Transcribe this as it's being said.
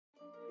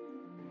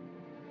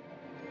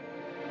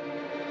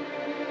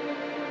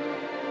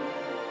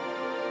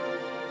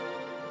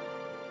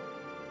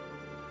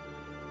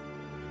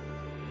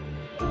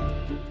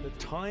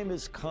time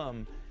has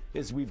come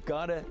is we've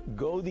got to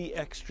go the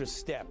extra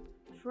step.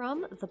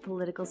 From the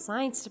Political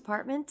Science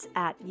Department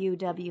at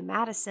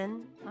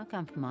UW-Madison, Not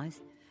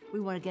compromise. We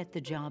want to get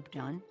the job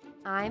done.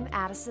 I'm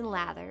Addison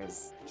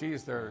Lathers.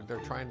 Geez, they're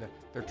trying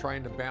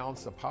to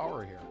balance the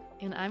power here.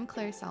 And I'm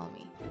Claire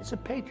Salome. It's a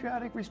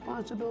patriotic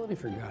responsibility,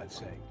 for God's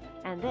sake.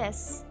 And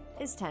this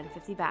is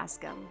 1050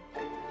 Bascom.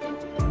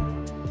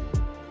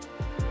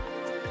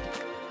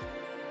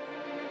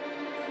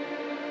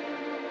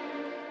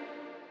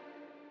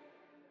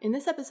 In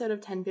this episode of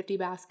 1050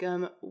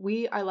 Bascom,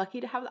 we are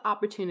lucky to have the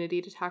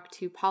opportunity to talk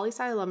to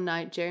poli-sci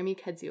alumni Jeremy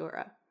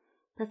Kadziora.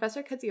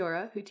 Professor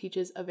Kadziora, who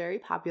teaches a very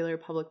popular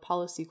public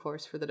policy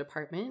course for the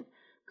department,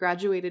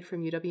 graduated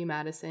from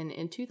UW-Madison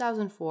in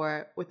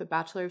 2004 with a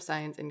Bachelor of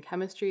Science in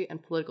Chemistry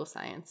and Political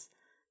Science,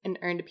 and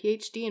earned a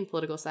PhD in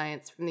Political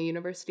Science from the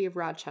University of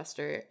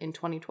Rochester in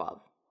 2012.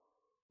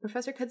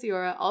 Professor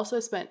Kadziora also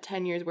spent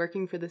 10 years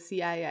working for the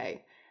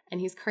CIA, and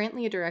he's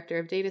currently a Director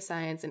of Data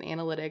Science and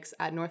Analytics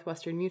at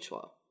Northwestern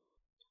Mutual.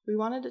 We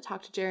wanted to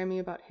talk to Jeremy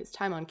about his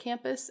time on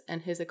campus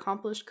and his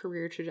accomplished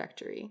career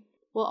trajectory.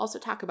 We'll also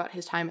talk about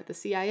his time at the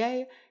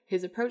CIA,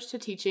 his approach to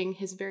teaching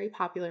his very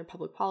popular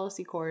public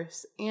policy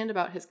course, and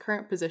about his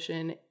current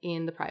position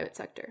in the private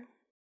sector.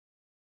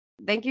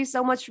 Thank you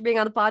so much for being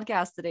on the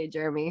podcast today,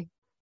 Jeremy.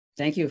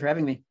 Thank you for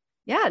having me.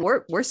 Yeah,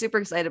 we're super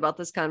excited about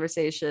this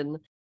conversation.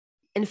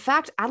 In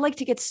fact, I'd like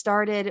to get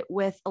started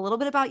with a little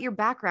bit about your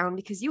background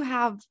because you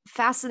have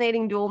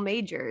fascinating dual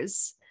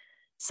majors.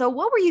 So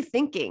what were you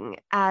thinking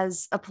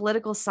as a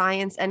political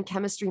science and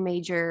chemistry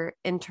major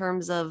in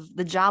terms of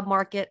the job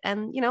market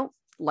and,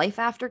 life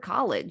after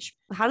college?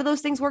 How do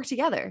those things work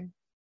together?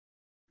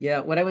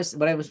 Yeah, what I was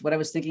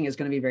thinking is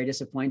going to be very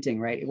disappointing,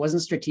 right? It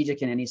wasn't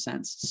strategic in any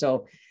sense.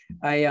 So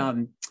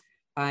I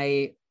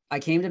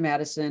came to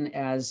Madison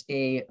as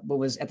what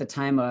was at the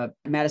time a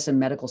Madison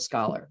medical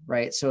scholar,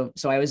 right? So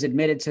I was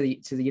admitted to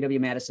the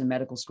UW-Madison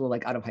Medical School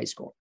like out of high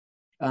school,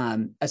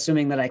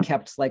 assuming that I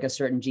kept like a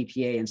certain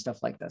GPA and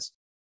stuff like this.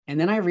 And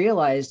then I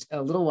realized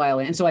a little while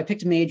in, and so I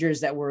picked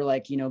majors that were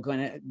like, going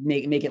to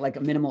make it like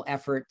a minimal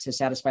effort to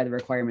satisfy the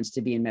requirements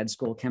to be in med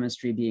school,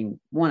 chemistry being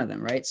one of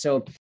them, right?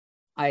 So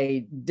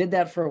I did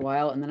that for a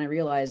while, and then I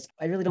realized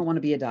I really don't want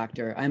to be a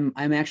doctor. I'm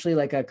actually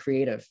like a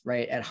creative,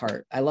 right, at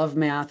heart. I love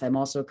math. I'm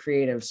also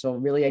creative. So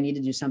really I need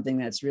to do something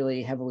that's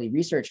really heavily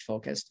research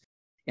focused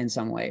in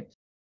some way.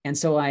 And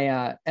so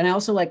I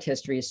also liked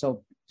history.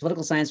 So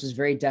political science was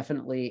very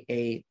definitely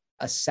a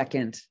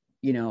second,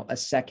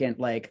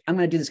 like, I'm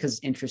going to do this because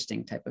it's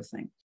interesting type of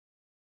thing.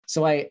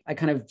 So I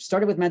kind of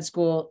started with med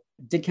school,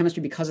 did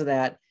chemistry because of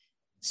that,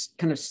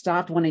 kind of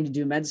stopped wanting to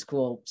do med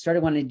school,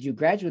 started wanting to do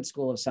graduate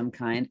school of some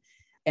kind.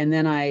 And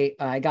then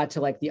I got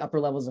to like the upper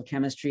levels of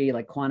chemistry,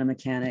 like quantum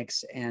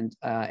mechanics and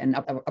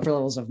upper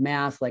levels of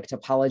math, like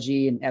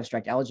topology and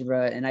abstract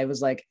algebra. And I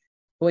was like,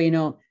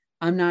 well,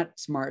 I'm not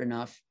smart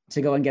enough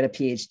to go and get a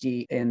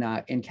PhD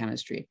in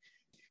chemistry.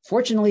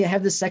 Fortunately, I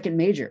have this second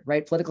major,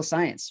 right? Political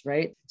science,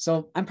 right?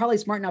 So I'm probably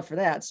smart enough for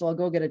that. So I'll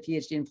go get a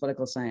PhD in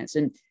political science.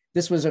 And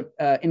this was an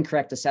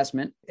incorrect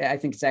assessment. I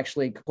think it's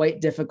actually quite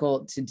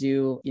difficult to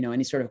do,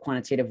 any sort of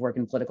quantitative work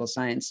in political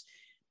science,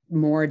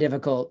 more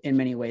difficult in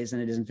many ways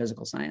than it is in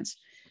physical science.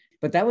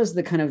 But that was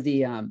the kind of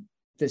the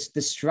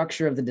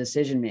structure of the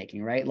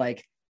decision-making, right?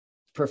 Like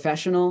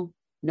professional,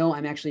 no,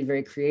 I'm actually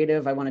very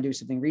creative. I want to do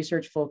something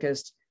research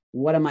focused.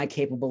 What am I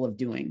capable of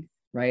doing?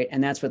 Right.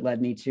 And that's what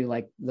led me to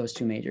like those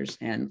two majors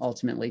and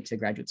ultimately to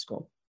graduate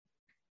school.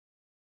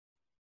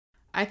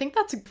 I think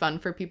that's fun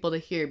for people to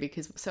hear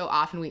because so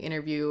often we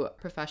interview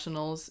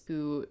professionals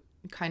who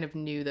kind of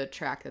knew the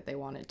track that they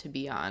wanted to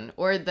be on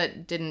or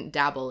that didn't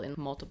dabble in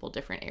multiple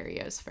different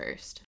areas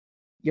first.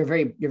 You're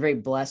very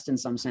blessed in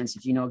some sense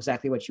if you know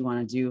exactly what you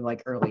want to do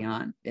like early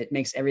on. It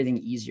makes everything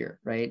easier,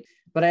 right?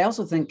 But I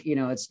also think,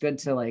 it's good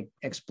to like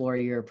explore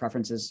your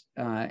preferences.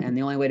 And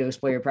the only way to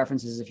explore your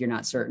preferences is if you're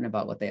not certain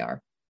about what they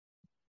are.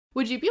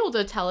 Would you be able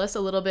to tell us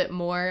a little bit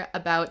more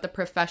about the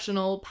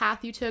professional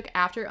path you took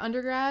after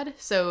undergrad?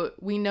 So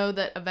we know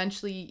that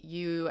eventually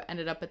you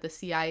ended up at the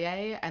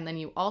CIA, and then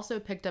you also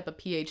picked up a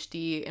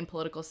PhD in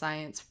political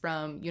science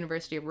from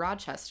University of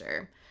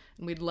Rochester.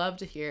 And we'd love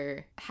to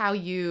hear how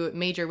you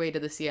made your way to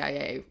the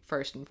CIA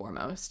first and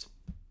foremost.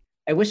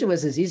 I wish it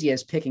was as easy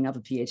as picking up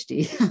a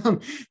PhD.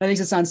 That makes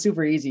it sound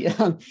super easy.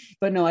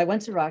 But no, I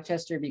went to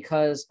Rochester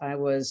because I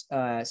was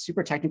a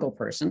super technical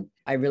person.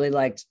 I really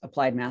liked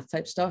applied math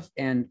type stuff.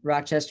 And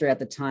Rochester at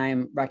the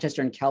time,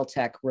 Rochester and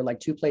Caltech were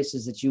like two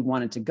places that you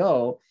wanted to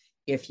go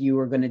if you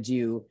were going to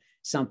do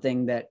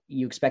something that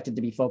you expected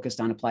to be focused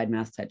on applied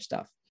math type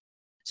stuff.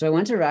 So I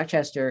went to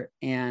Rochester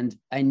and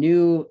I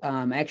knew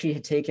I actually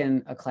had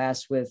taken a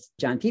class with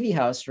John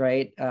Peavyhouse,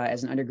 right,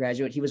 as an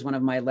undergraduate. He was one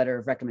of my letter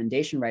of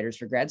recommendation writers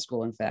for grad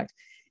school, in fact.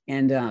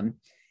 And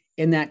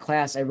in that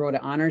class, I wrote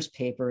an honors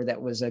paper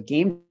that was a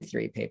game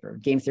theory paper.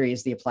 Game theory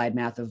is the applied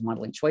math of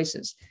modeling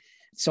choices.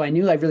 So I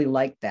knew I really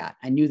liked that.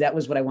 I knew that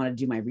was what I wanted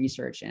to do my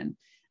research in.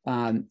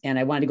 And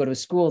I wanted to go to a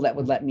school that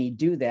would let me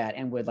do that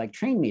and would like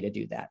train me to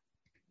do that.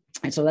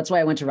 And so that's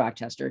why I went to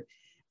Rochester.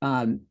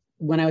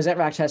 when I was at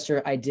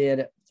Rochester, I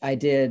did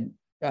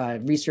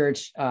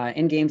research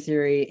in game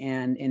theory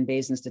and in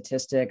Bayesian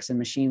statistics and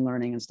machine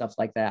learning and stuff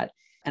like that.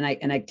 And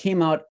I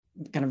came out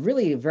kind of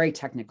really very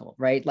technical,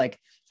 right? Like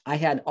I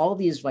had all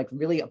these like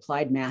really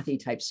applied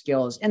mathy type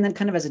skills. And then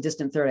kind of as a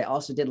distant third, I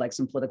also did like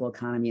some political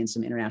economy and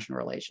some international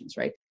relations,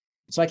 right?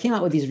 So I came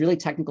out with these really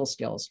technical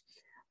skills.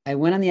 I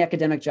went on the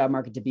academic job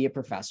market to be a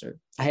professor.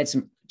 I had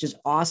some just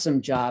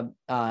awesome job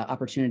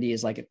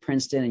opportunities like at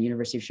Princeton and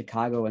University of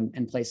Chicago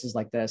and places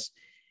like this.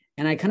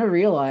 And I kind of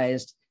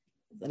realized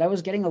that I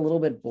was getting a little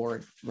bit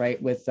bored,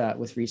 right, with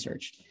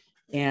research.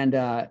 And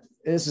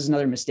this is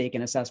another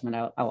mistaken assessment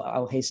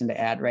I'll hasten to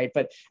add, right?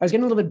 But I was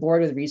getting a little bit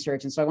bored with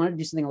research. And so I wanted to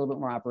do something a little bit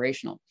more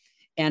operational.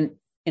 And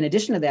in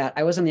addition to that,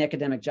 I was on the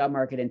academic job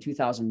market in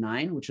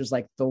 2009, which was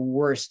like the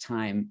worst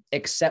time,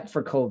 except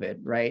for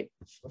COVID, right?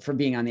 For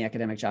being on the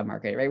academic job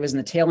market, right? It was in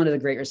the tail end of the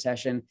Great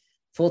Recession,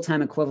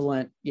 full-time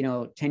equivalent,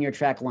 tenure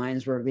track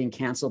lines were being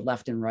canceled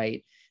left and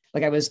right.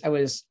 Like I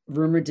was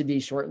rumored to be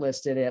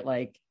shortlisted at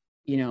like,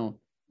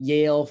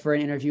 Yale for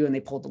an interview and they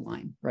pulled the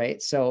line,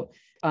 right? So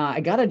I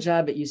got a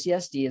job at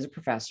UCSD as a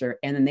professor,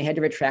 and then they had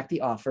to retract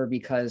the offer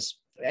because,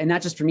 and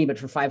not just for me, but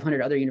for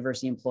 500 other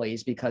university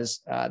employees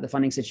because the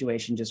funding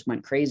situation just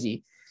went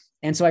crazy.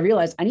 And so I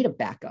realized I need a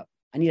backup.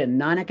 I need a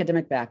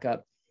non-academic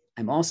backup.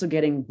 I'm also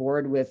getting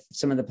bored with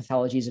some of the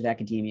pathologies of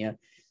academia.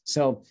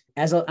 So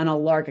on a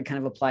lark, I kind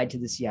of applied to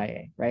the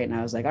CIA, right? And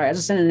I was like, all right, I'll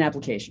just send in an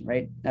application,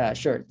 right?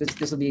 Sure,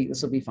 this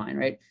will be fine,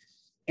 right?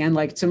 And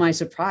like to my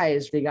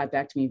surprise, they got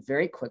back to me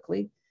very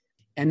quickly.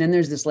 And then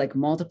there's this like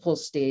multiple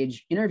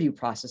stage interview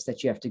process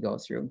that you have to go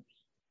through.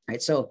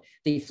 Right. So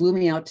they flew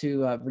me out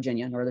to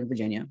Virginia, Northern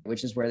Virginia,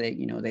 which is where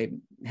they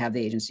have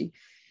the agency.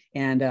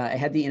 And I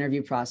had the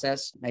interview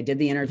process. I did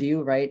the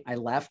interview, right? I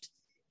left.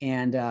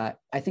 And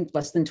I think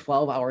less than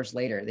 12 hours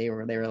later, they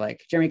were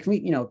like, Jeremy, can we,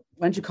 why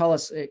don't you call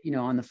us,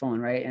 on the phone,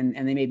 right?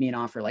 And they made me an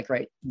offer like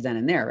right then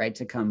and there, right,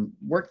 to come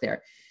work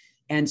there.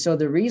 And so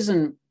the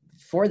reason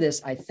for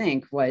this, I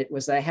think,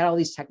 was that I had all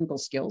these technical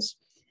skills,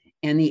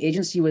 and the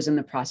agency was in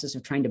the process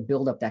of trying to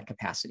build up that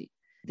capacity.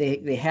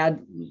 They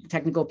had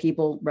technical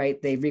people, right?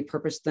 They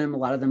repurposed them. A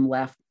lot of them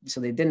left,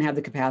 so they didn't have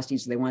the capacity.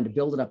 So they wanted to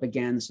build it up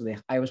again. So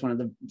I was one of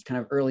the kind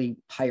of early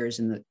hires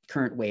in the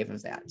current wave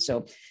of that.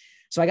 So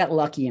I got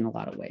lucky in a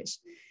lot of ways.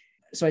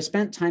 So I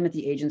spent time at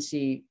the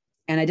agency,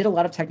 and I did a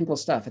lot of technical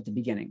stuff at the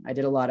beginning. I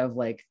did a lot of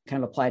like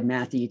kind of applied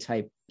mathy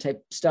type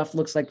stuff.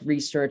 Looks like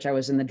research. I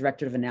was in the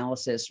director of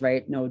analysis,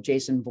 right? No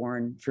Jason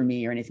Bourne for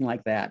me or anything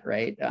like that,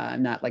 right?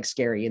 I'm not like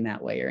scary in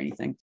that way or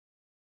anything.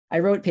 I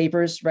wrote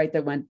papers, right,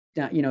 that went,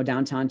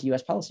 downtown to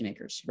U.S.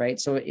 policymakers, right?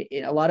 So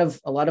a lot of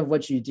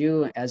what you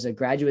do as a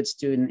graduate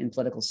student in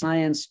political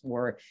science,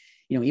 or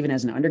even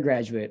as an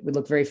undergraduate, would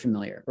look very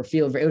familiar, or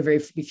feel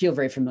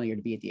very familiar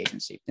to be at the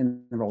agency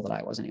in the role that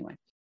I was anyway.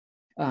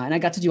 And I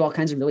got to do all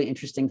kinds of really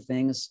interesting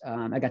things.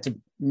 I got to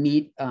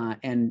meet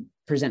and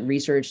present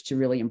research to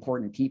really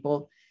important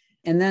people,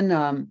 and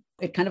then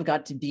it kind of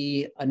got to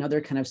be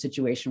another kind of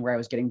situation where I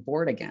was getting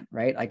bored again,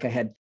 right? Like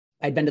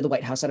I'd been to the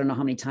White House, I don't know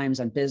how many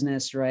times on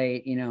business,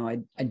 right?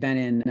 I'd been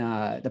in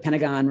the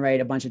Pentagon, right,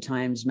 a bunch of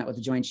times, met with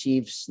the Joint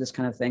Chiefs, this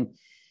kind of thing.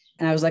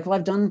 And I was like, well,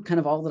 I've done kind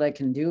of all that I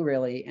can do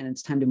really, and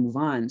it's time to move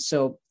on.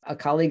 So a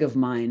colleague of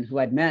mine who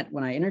I'd met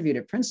when I interviewed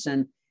at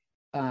Princeton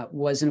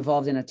was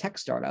involved in a tech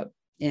startup.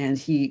 And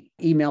he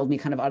emailed me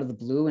kind of out of the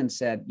blue and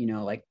said,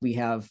 like, we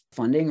have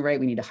funding, right?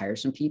 We need to hire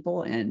some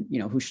people, and,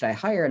 who should I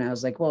hire? And I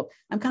was like, well,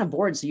 I'm kind of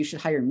bored, so you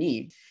should hire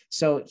me.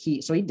 So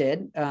he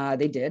did,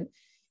 they did.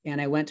 And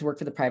I went to work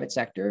for the private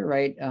sector,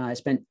 right? I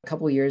spent a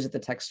couple of years at the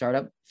tech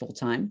startup full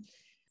time.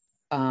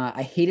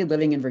 I hated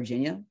living in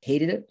Virginia,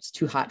 hated it. It's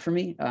too hot for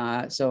me.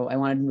 So I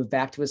wanted to move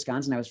back to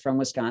Wisconsin. I was from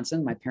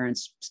Wisconsin. My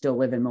parents still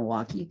live in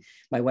Milwaukee.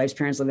 My wife's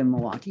parents live in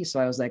Milwaukee.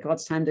 So I was like, well,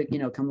 it's time to,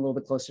 come a little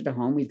bit closer to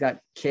home. We've got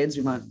kids.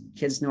 We want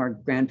kids to know our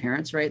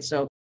grandparents, right?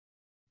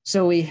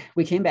 So we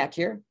came back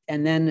here,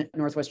 and then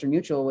Northwestern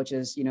Mutual, which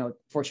is,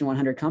 Fortune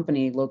 100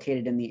 company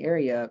located in the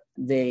area,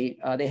 they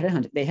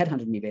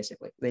headhunted me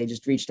basically. They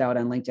just reached out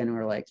on LinkedIn and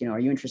were like, are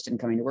you interested in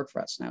coming to work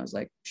for us? And I was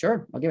like,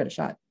 sure, I'll give it a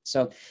shot.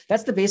 So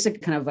that's the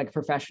basic kind of like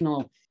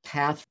professional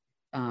path.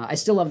 I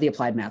still love the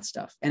applied math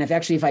stuff. And if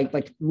I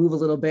like move a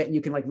little bit, and you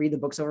can like read the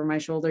books over my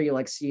shoulder, you'll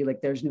like see like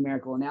there's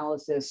numerical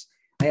analysis.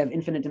 I have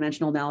infinite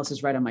dimensional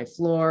analysis right on my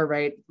floor,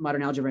 right?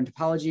 Modern algebra and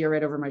topology are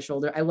right over my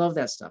shoulder. I love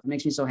that stuff. It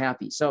makes me so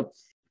happy. So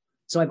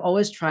I've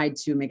always tried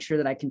to make sure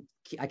that I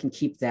can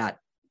keep that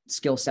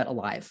skill set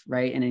alive,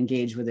 right? And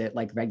engage with it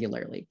like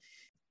regularly.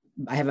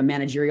 I have a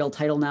managerial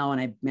title now,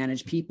 and I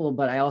manage people,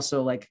 but I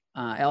also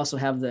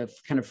have the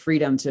kind of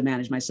freedom to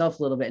manage myself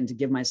a little bit and to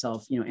give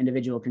myself,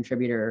 individual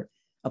contributor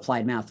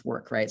applied math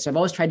work, right? So I've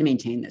always tried to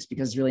maintain this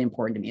because it's really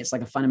important to me. It's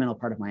like a fundamental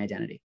part of my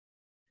identity.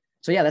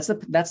 So yeah, that's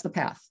the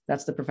path.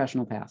 That's the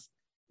professional path.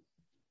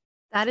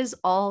 That is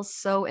all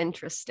so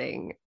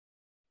interesting.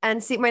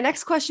 And see, my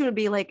next question would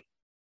be like,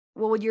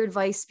 what would your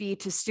advice be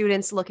to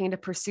students looking to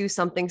pursue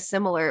something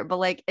similar? But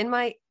like in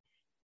my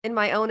In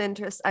my own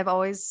interest, I've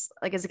always,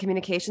 like, as a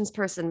communications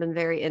person, been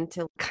very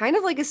into kind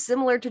of like a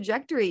similar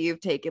trajectory you've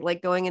taken,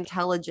 like going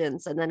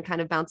intelligence and then kind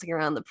of bouncing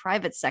around the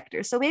private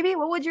sector. So maybe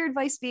what would your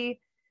advice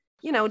be,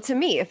 to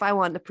me if I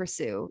wanted to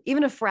pursue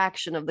even a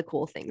fraction of the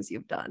cool things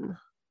you've done?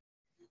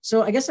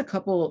 So I guess a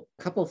couple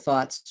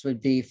thoughts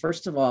would be,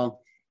 first of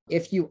all,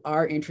 if you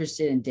are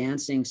interested in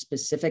dancing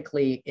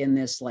specifically in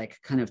this like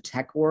kind of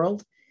tech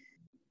world,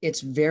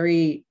 it's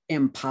very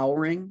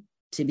empowering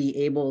to be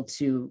able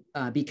to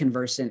be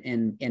conversant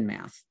in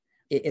math.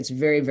 It's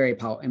very, very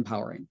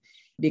empowering,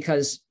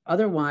 because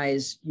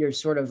otherwise you're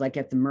sort of like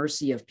at the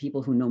mercy of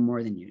people who know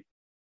more than you.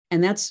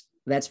 And that's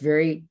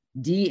very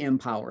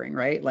de-empowering,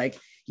 right? Like,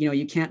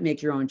 you can't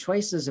make your own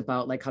choices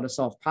about like how to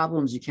solve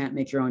problems. You can't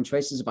make your own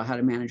choices about how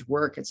to manage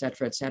work, et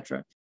cetera, et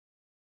cetera.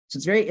 So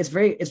it's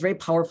very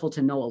powerful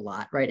to know a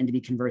lot, right? And to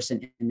be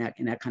conversant in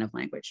that kind of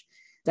language.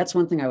 That's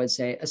one thing I would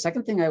say. A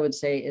second thing I would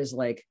say is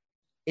like,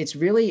 it's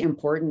really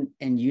important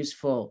and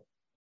useful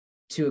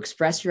to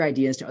express your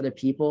ideas to other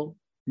people,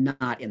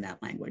 not in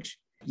that language.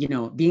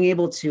 Being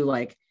able to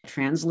like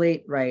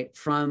translate, right,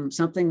 from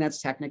something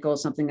that's technical,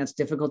 something that's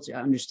difficult to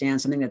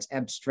understand, something that's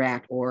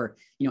abstract or,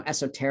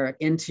 esoteric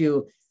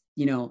into,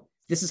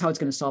 this is how it's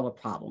going to solve a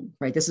problem,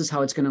 right? This is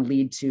how it's going to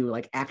lead to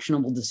like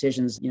actionable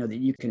decisions, that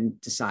you can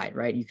decide,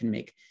 right? You can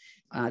make.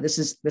 This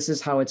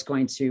is how it's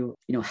going to,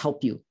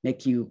 help you,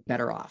 make you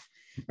better off,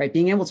 right?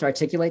 Being able to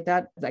articulate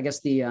that, I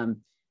guess the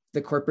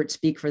corporate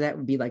speak for that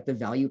would be like the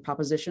value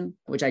proposition,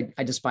 which I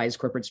despise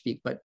corporate speak,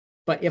 but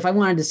if I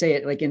wanted to say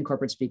it like in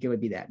corporate speak, it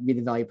would be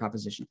the value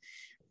proposition.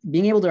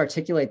 Being able to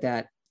articulate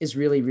that is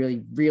really,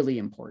 really, really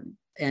important.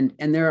 And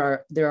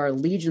there are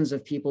legions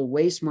of people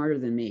way smarter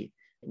than me,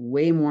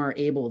 way more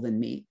able than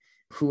me,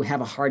 who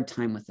have a hard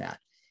time with that.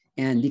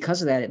 And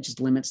because of that, it just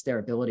limits their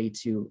ability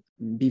to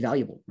be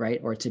valuable, right?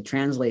 Or to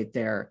translate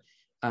their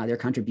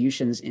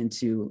contributions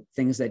into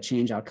things that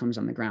change outcomes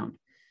on the ground.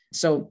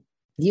 So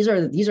these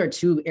are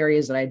two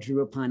areas that I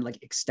drew upon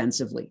like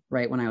extensively,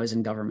 right, when I was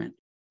in government,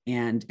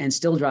 and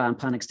still draw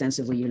upon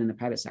extensively even in the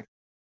private sector.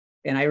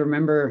 And I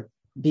remember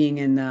being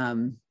in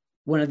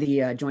one of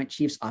the Joint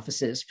Chiefs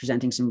offices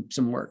presenting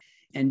some work,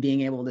 and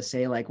being able to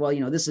say like, well,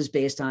 this is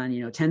based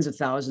on, tens of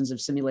thousands of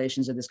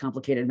simulations of this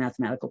complicated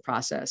mathematical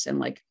process. And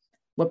like,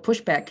 what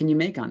pushback can you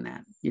make on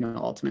that,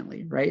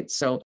 ultimately, right?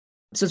 So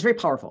it's very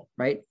powerful,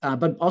 right?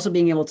 But also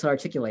being able to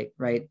articulate,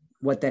 right,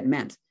 what that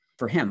meant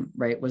for him,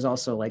 right, was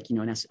also like,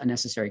 a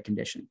necessary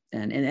condition.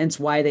 And it's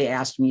why they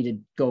asked me to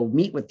go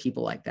meet with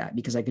people like that,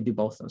 because I could do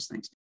both those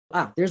things.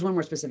 There's one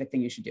more specific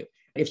thing you should do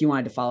if you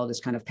wanted to follow this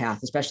kind of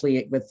path,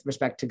 especially with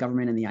respect to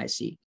government and the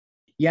IC.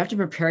 You have to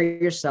prepare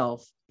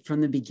yourself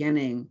from the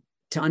beginning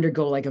to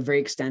undergo like a very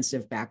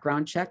extensive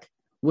background check,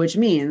 which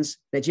means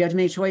that you have to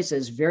make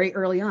choices very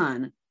early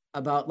on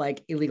about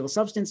like illegal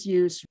substance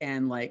use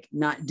and like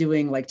not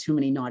doing like too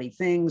many naughty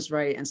things,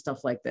 right, and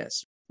stuff like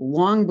this.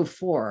 Long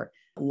before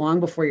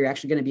you're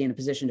actually going to be in a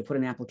position to put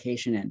an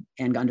application in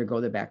and undergo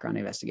the background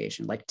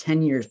investigation, like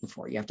 10 years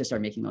before, you have to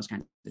start making those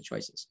kinds of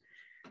choices.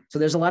 So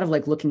there's a lot of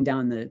like looking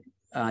down the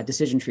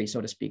decision tree,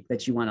 so to speak,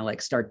 that you want to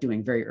like start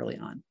doing very early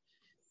on.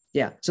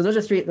 Yeah. So those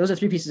are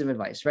three pieces of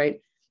advice, right?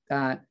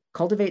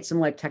 Cultivate some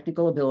like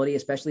technical ability,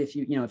 especially if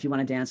you want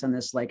to dance on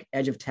this like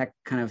edge of tech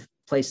kind of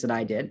place that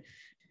I did.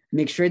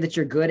 Make sure that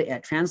you're good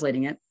at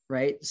translating it,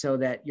 right? So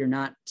that you're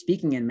not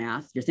speaking in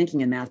math, you're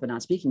thinking in math, but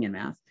not speaking in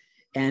math.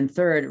 And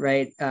third,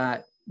 right,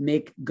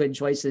 make good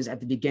choices at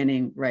the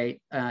beginning, right,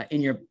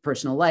 in your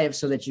personal life,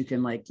 so that you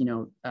can like,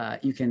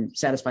 you can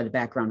satisfy the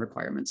background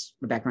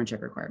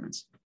check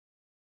requirements.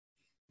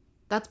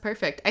 That's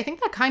perfect. I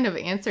think that kind of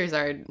answers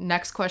our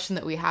next question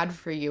that we had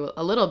for you,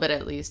 a little bit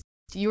at least.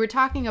 You were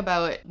talking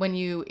about when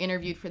you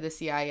interviewed for the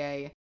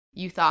CIA,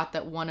 you thought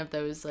that one of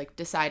those like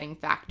deciding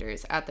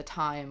factors at the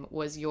time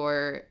was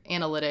your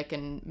analytic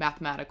and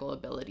mathematical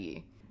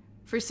ability.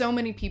 For so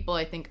many people,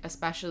 I think,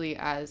 especially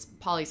as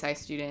poli-sci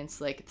students,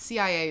 like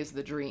CIA is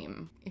the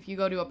dream. If you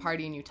go to a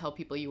party and you tell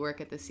people you work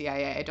at the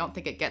CIA, I don't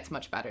think it gets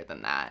much better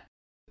than that.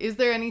 Is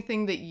there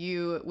anything that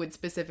you would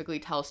specifically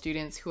tell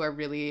students who are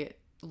really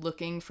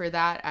looking for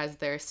that as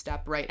their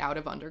step right out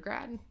of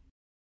undergrad?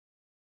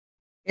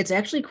 It's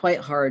actually quite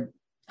hard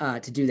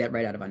to do that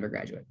right out of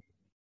undergraduate.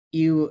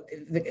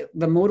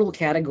 The modal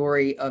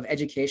category of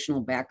educational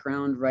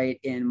background, right,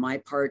 in my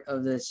part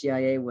of the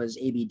CIA was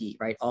ABD,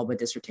 right, all but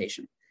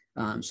dissertation.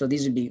 So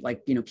these would be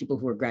like, people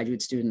who were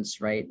graduate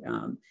students, right?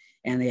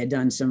 And they had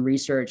done some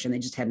research and they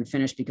just hadn't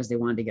finished because they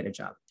wanted to get a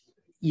job.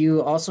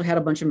 You also had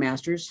a bunch of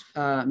master's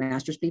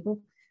people,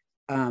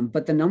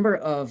 but the number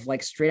of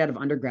like straight out of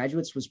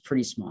undergraduates was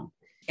pretty small.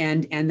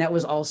 And that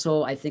was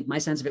also, I think my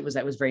sense of it was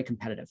that was very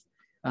competitive.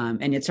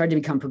 And it started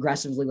to become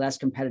progressively less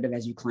competitive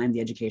as you climb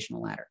the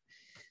educational ladder.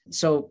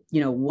 So,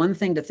 one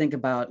thing to think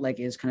about like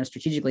is kind of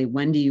strategically,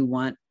 when do you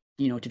want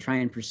to try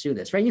and pursue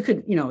this, right? You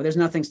could, there's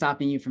nothing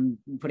stopping you from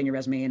putting your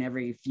resume in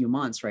every few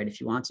months, right? If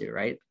you want to,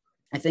 right?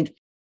 I think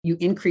you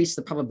increase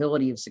the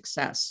probability of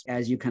success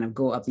as you kind of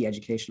go up the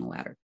educational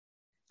ladder.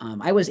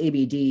 I was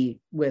ABD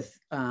with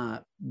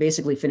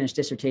basically finished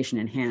dissertation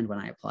in hand when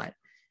I applied.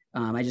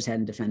 I just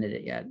hadn't defended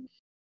it yet.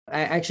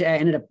 I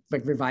ended up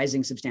like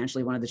revising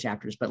substantially one of the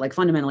chapters, but like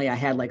fundamentally I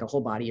had like a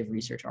whole body of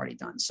research already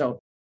done. So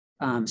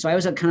I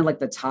was at kind of like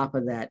the top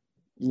of that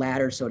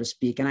ladder, so to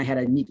speak. And I had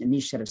a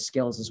niche set of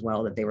skills as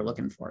well that they were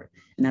looking for.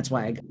 And that's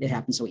why it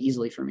happened so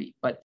easily for me.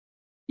 But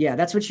yeah,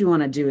 that's what you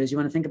want to do, is you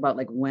want to think about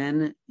like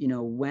when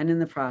in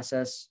the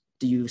process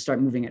do you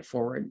start moving it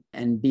forward,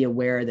 and be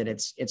aware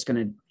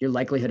that your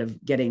likelihood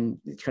of getting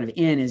kind of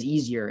in is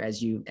easier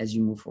as you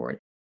move forward.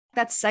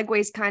 That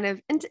segues kind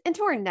of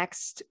into our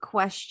next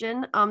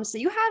question. So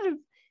you've had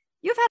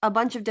a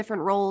bunch of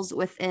different roles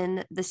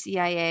within the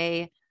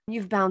CIA.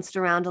 You've bounced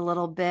around a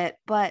little bit,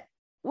 but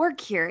we're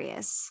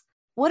curious.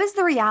 What is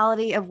the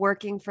reality of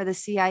working for the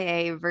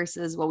CIA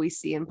versus what we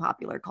see in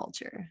popular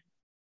culture?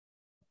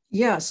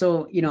 Yeah.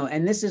 So,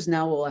 and this is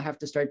now we'll have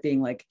to start being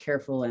like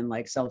careful and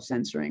like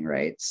self-censoring,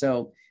 right?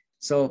 So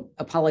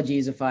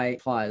apologies if I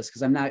pause,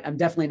 because I'm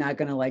definitely not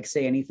going to like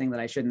say anything that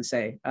I shouldn't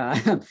say.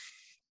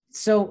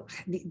 So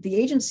the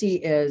agency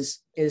is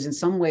in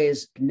some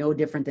ways no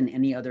different than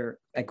any other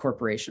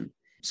corporation.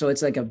 So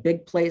it's like a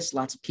big place,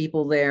 lots of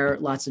people there,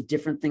 lots of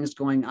different things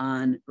going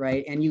on,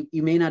 right? And you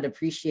may not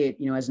appreciate,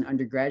 as an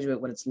undergraduate,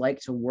 what it's like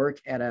to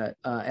work at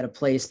a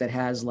place that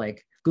has,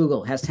 like,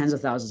 Google has tens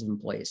of thousands of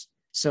employees.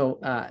 So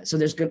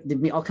there's going to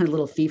be all kinds of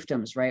little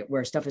fiefdoms, right,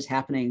 where stuff is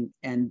happening,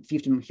 and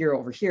fiefdom here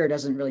over here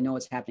doesn't really know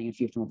what's happening in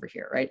fiefdom over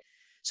here, right?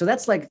 So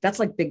that's like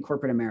big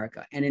corporate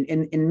America, and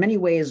in many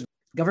ways,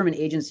 government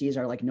agencies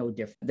are like no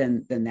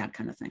different than that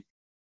kind of thing.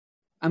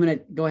 I'm going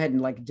to go ahead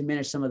and like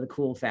diminish some of the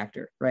cool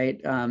factor,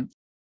 right?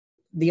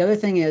 The other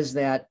thing is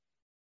that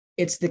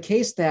it's the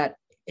case that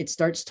it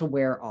starts to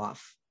wear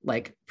off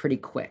like pretty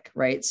quick,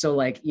 right? So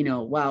like,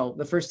 wow,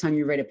 the first time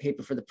you write a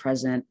paper for the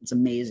president, it's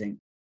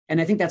amazing.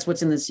 And I think that's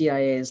what's in the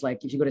CIA is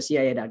like, if you go to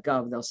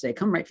cia.gov, they'll say,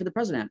 come write for the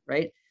president,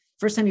 right?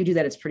 First time you do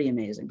that, it's pretty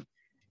amazing.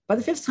 By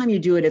the fifth time you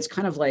do it, it's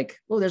kind of like,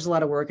 oh, there's a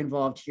lot of work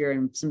involved here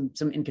and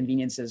some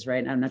inconveniences,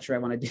 right? And I'm not sure I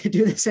want to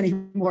do this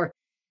anymore.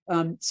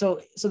 So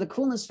the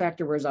coolness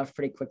factor wears off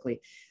pretty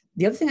quickly.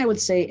 The other thing I would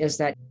say is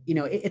that,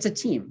 it's a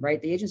team, right?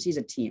 The agency is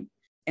a team.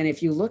 And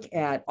if you look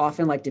at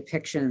often like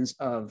depictions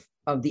of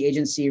the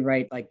agency,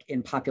 right, like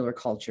in popular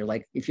culture,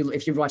 like if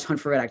you watch Hunt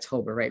for Red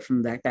October, right,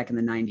 from back in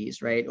the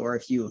 90s, right? Or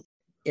if you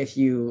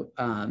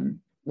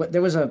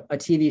there was a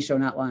TV show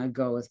not long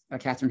ago with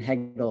Katherine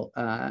Hegel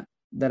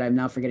that I'm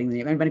now forgetting the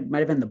name. It might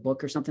have been The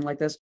Book or something like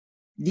this.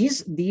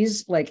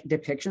 These like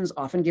depictions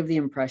often give the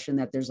impression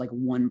that there's like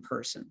one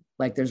person,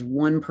 like there's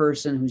one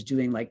person who's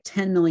doing like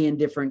 10 million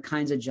different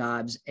kinds of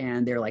jobs,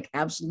 and they're like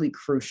absolutely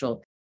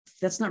crucial.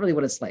 That's not really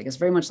what it's like. It's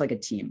very much like a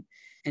team,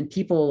 and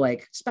people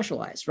like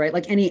specialize, right?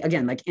 Like any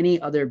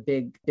other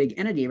big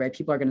entity, right?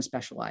 People are going to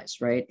specialize,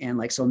 right? And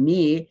like, so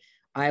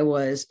I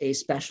was a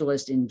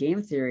specialist in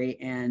game theory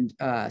and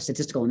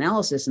statistical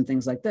analysis and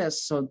things like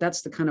this. So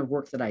that's the kind of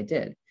work that I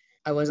did.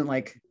 I wasn't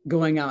like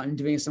going out and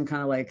doing some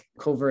kind of like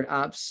covert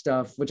ops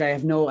stuff, which I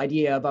have no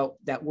idea about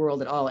that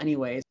world at all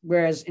anyways.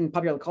 Whereas in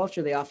popular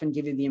culture, they often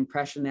give you the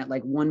impression that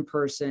like one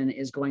person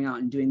is going out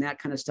and doing that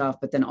kind of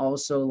stuff, but then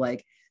also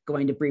like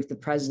going to brief the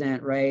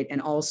president, right?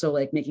 And also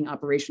like making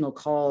operational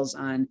calls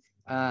on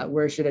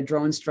where should a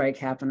drone strike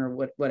happen or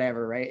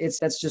whatever, right?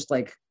 That's just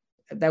like,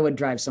 that would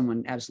drive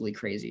someone absolutely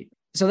crazy.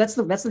 So that's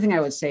the thing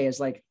I would say is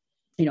like,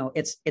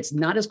 it's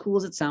not as cool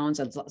as it sounds.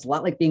 It's a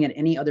lot like being at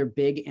any other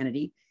big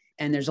entity.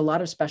 And there's a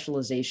lot of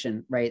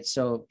specialization, right?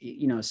 So,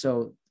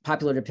 so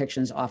popular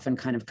depictions often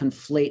kind of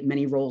conflate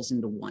many roles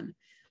into one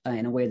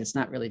in a way that's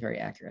not really very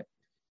accurate.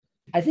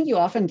 I think you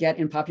often get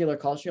in popular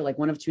culture, like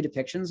one of two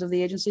depictions of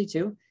the agency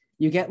too.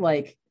 You get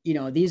like,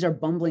 these are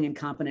bumbling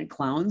incompetent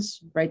clowns,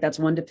 right? That's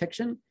one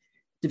depiction.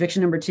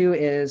 Depiction number two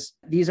is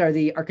these are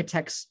the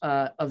architects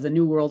of the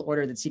new world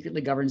order that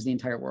secretly governs the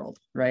entire world,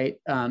 right?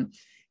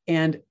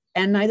 And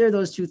neither of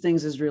those two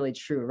things is really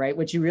true, right?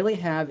 What you really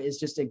have is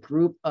just a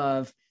group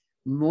of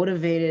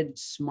motivated,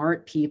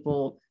 smart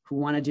people who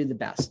want to do the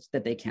best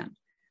that they can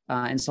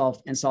and solve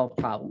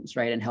problems,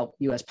 right? And help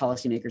U.S.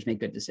 policymakers make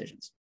good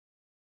decisions.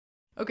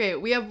 Okay,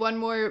 we have one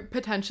more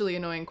potentially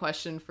annoying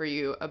question for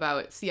you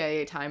about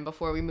CIA time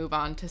before we move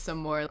on to some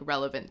more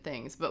relevant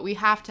things. But we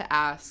have to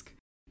ask,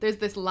 there's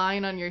this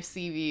line on your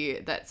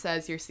CV that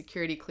says your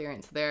security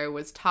clearance there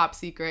was top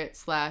secret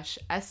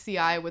 /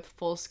 SCI with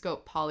full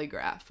scope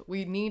polygraph.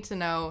 We need to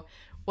know,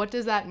 what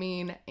does that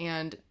mean?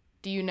 And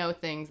do you know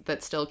things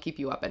that still keep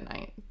you up at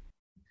night?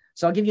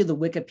 So I'll give you the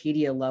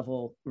Wikipedia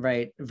level,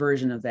 right,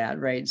 version of that,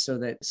 right? So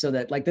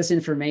that like this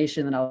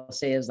information that I'll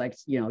say is like,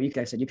 you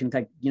guys said, you can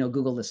like,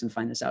 Google this and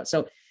find this out.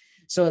 So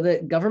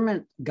the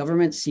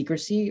government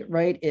secrecy,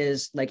 right,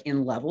 is like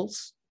in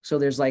levels. So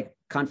there's like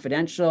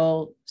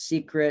confidential,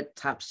 secret,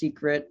 top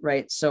secret,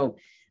 right? So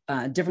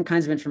different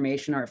kinds of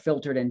information are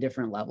filtered in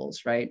different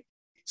levels, right?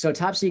 So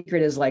top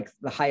secret is like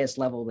the highest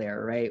level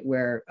there, right?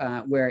 Where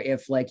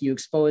if like you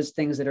expose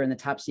things that are in the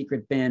top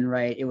secret bin,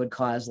 right, it would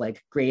cause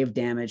like grave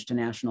damage to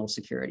national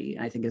security,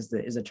 I think is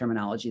the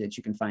terminology that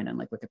you can find on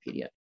like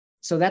Wikipedia.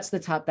 So that's the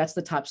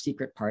top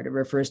secret part. It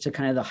refers to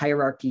kind of the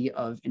hierarchy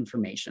of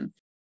information.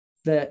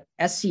 the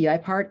SCI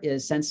part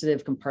is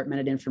sensitive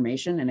compartmented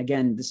information. And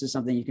again, this is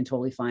something you can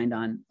totally find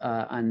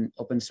on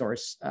open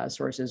source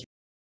sources.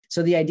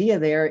 So the idea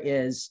there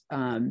is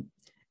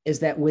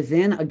that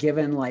within a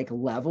given like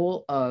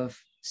level of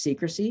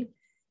secrecy,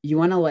 you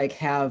want to like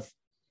have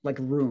like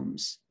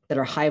rooms that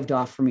are hived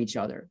off from each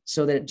other,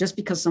 so that just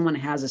because someone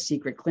has a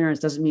secret clearance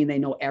doesn't mean they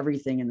know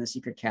everything in the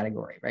secret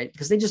category, right?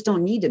 Because they just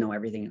don't need to know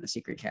everything in the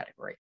secret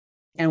category.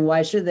 And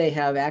why should they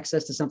have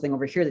access to something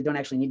over here that don't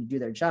actually need to do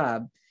their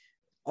job?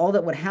 All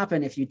that would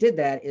happen if you did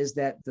that is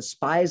that the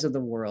spies of the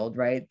world,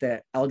 right,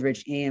 the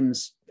Eldritch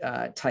Ames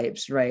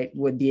types, right,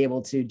 would be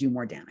able to do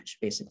more damage,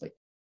 basically.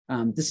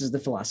 This is the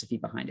philosophy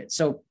behind it.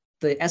 So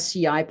the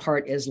SCI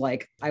part is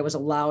like, I was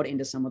allowed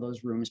into some of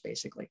those rooms,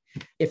 basically,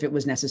 if it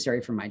was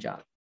necessary for my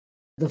job.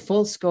 The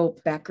full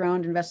scope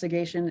background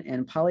investigation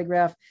and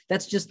polygraph,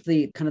 that's just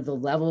the kind of the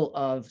level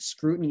of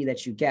scrutiny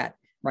that you get,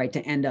 right,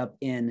 to end up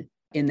in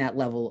that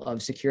level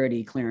of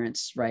security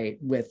clearance, right,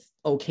 with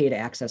okay to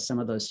access some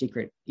of those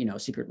secret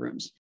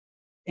rooms.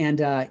 And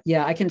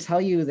yeah, I can tell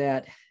you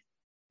that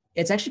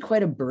it's actually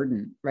quite a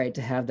burden, right,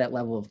 to have that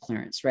level of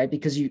clearance, right,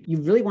 because you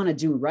really want to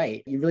do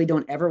right. You really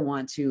don't ever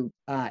want to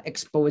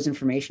expose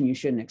information you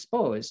shouldn't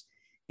expose.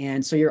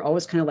 And so you're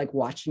always kind of like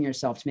watching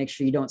yourself to make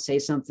sure you don't say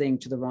something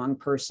to the wrong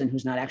person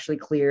who's not actually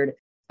cleared.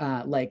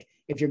 Like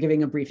if you're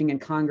giving a briefing in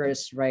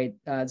Congress, right,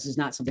 this is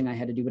not something I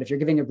had to do, but if you're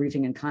giving a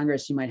briefing in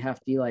Congress, you might have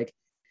to be like,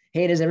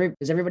 hey, does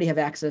everybody have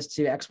access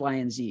to X, Y,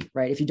 and Z,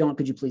 right? If you don't,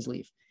 could you please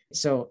leave?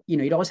 So,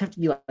 you'd always have to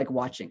be like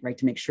watching, right,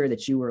 to make sure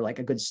that you were like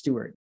a good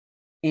steward.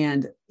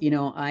 And,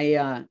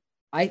 I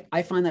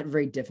find that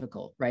very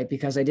difficult, right?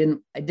 Because I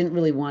didn't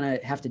really want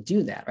to have to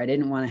do that, right? I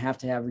didn't want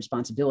to have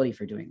responsibility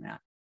for doing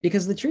that.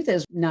 Because the truth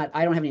is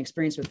I don't have any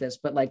experience with this,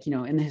 but like,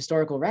 in the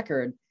historical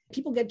record,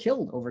 people get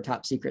killed over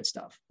top secret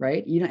stuff,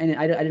 right? And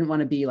I didn't want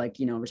to be like,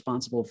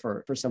 responsible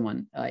for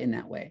someone in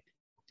that way.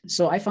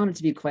 So I found it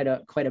to be quite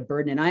a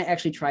burden. And I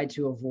actually tried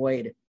to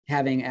avoid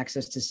having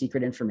access to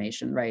secret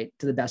information, right,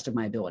 to the best of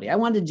my ability. I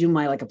wanted to do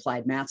my like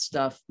applied math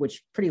stuff,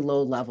 which pretty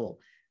low level,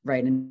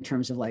 right, in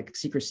terms of like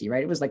secrecy,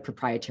 right? It was like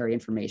proprietary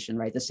information,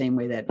 right? The same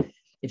way that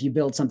if you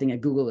build something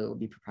at Google, it would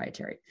be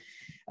proprietary.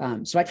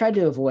 So I tried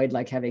to avoid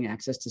like having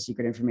access to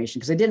secret information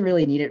because I didn't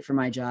really need it for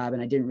my job,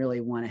 and I didn't really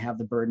want to have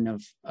the burden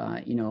of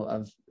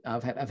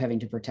having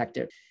to protect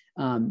it.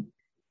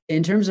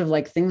 In terms of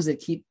like things that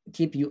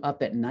keep you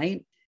up at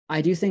night,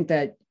 I do think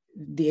that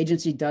the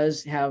agency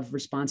does have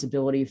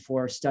responsibility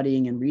for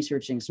studying and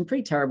researching some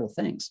pretty terrible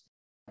things,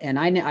 and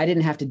I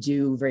didn't have to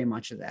do very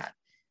much of that.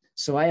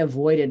 So I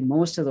avoided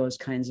most of those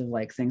kinds of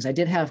like things. I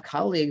did have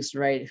colleagues,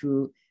 right,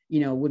 who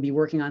would be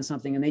working on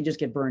something and they just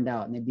get burned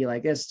out and they'd be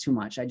like, "It's too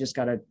much. I just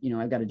gotta,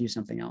 I've got to do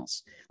something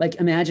else." Like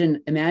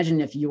imagine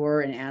if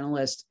you're an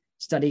analyst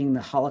studying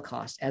the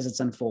Holocaust as it's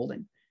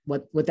unfolding,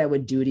 what that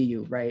would do to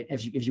you, right?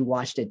 If you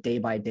watched it day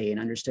by day and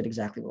understood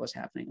exactly what was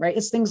happening, right?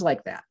 It's things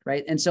like that,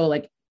 right? And so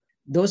like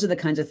those are the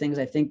kinds of things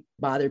I think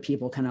bother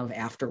people kind of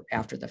after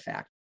the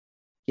fact.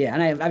 Yeah,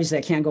 and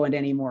I can't go into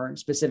any more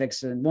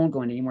specifics and won't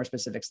go into any more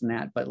specifics than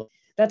that, but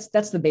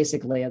that's the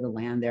basic lay of the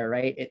land there,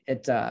 right?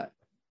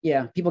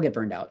 Yeah, people get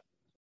burned out.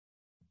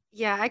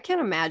 Yeah, I can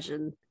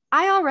imagine.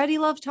 I already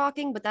love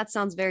talking, but that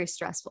sounds very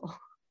stressful.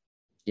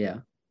 Yeah,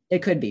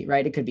 it could be,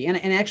 right? It could be.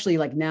 And actually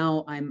like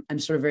now I'm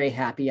sort of very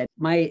happy.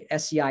 My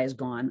SCI is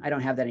gone. I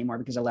don't have that anymore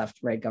because I left,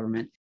 right,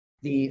 government.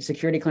 The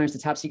security clearance, the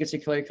top secret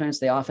security clearance,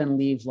 they often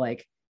leave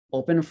like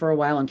open for a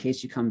while in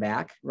case you come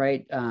back,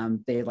 right?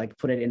 They like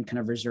put it in kind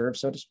of reserve,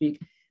 so to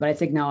speak. But I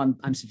think now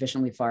I'm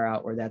sufficiently far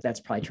out where that's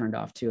probably turned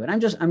off too. And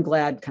I'm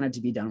glad kind of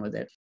to be done with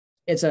it.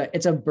 It's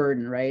a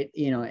burden, right?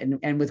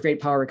 And with great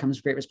power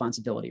comes great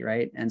responsibility,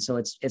 right? And so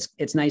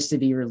it's nice to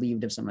be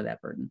relieved of some of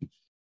that burden.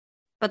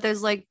 But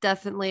there's like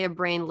definitely a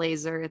brain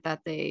laser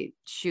that they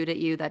shoot at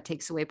you that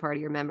takes away part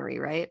of your memory,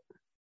 right?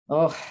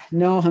 Oh,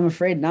 no, I'm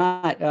afraid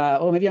not.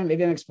 Maybe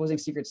I'm exposing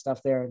secret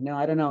stuff there. No,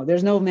 I don't know.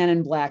 There's no Men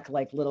in Black,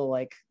 like little,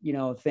 like,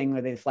 thing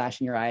where they flash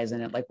in your eyes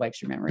and it like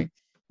wipes your memory.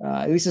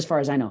 At least as far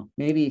as I know,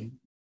 maybe.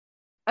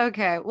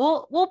 Okay.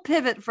 We'll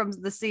pivot from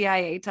the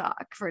CIA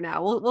talk for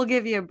now. We'll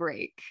give you a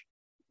break.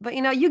 But,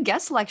 you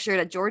guest lectured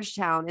at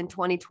Georgetown in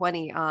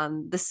 2020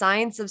 on the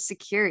science of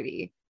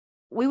security.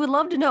 We would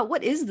love to know,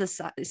 what is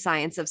the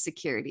science of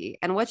security,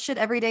 and what should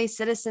everyday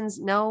citizens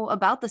know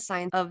about the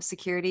science of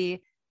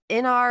security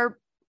in our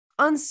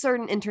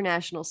uncertain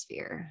international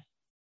sphere?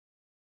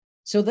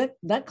 So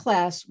that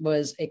class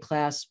was a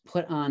class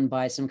put on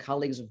by some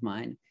colleagues of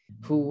mine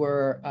who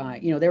were,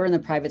 they were in the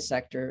private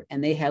sector,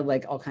 and they had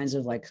like all kinds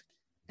of like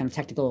kind of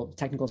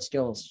technical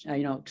skills,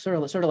 sort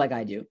of like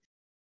I do.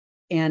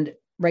 And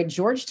right,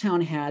 Georgetown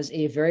has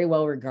a very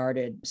well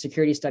regarded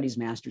security studies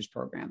master's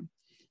program.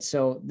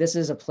 So this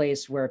is a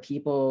place where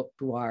people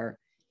who are,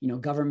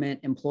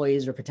 government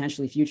employees or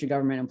potentially future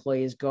government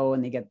employees go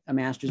and they get a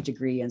master's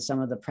degree in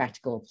some of the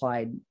practical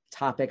applied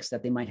topics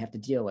that they might have to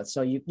deal with.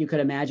 So you could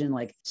imagine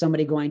like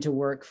somebody going to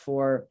work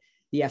for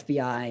the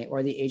FBI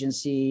or the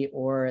agency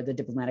or the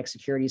Diplomatic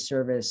Security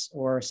Service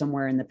or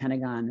somewhere in the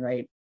Pentagon,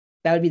 right?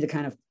 that would be the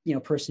kind of,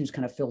 person who's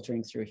kind of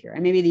filtering through here.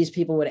 And maybe these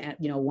people would,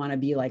 want to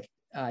be like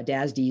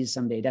DASDs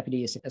someday,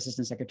 Deputy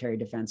Assistant Secretary of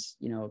Defense,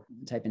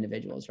 type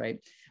individuals, right?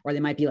 Or they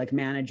might be like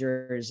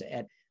managers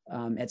at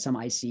some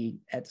IC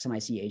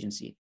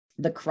agency.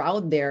 The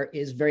crowd there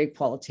is very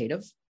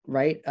qualitative,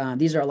 right? A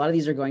lot of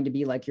these are going to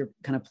be like your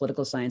kind of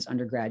political science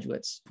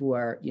undergraduates who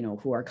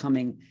are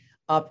coming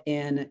up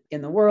in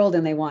the world,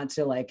 and they want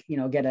to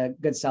get a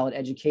good solid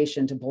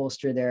education to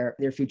bolster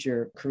their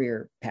future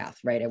career path,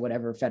 right? At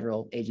whatever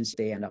federal agency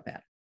they end up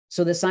at.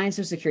 So the science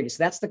of security,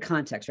 so that's the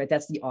context, right?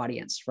 That's the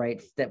audience,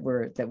 right? That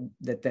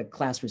the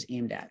class was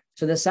aimed at.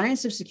 So the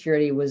science of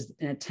security was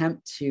an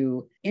attempt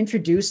to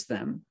introduce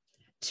them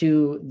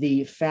to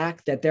the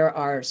fact that there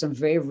are some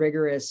very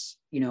rigorous,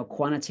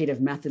 quantitative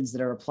methods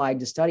that are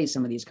applied to study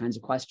some of these kinds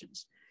of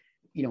questions.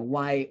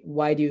 Why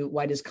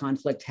does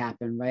conflict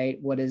happen, right?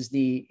 What is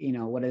the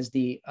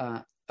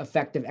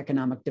effect of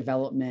economic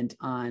development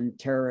on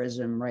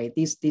terrorism, right?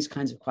 These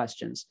kinds of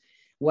questions.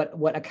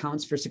 What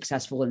accounts for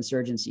successful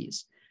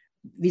insurgencies?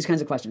 These kinds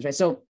of questions, right?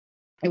 So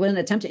it was an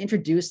attempt to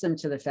introduce them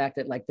to the fact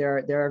that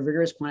there are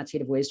rigorous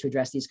quantitative ways to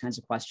address these kinds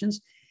of questions,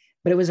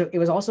 but it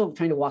was also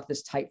trying to walk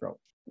this tightrope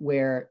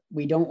where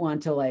we don't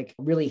want to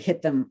really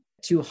hit them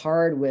too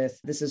hard with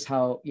this is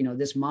how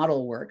this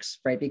model works,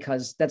 right?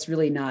 Because that's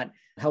really not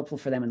helpful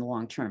for them in the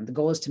long term. The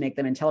goal is to make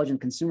them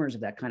intelligent consumers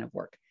of that kind of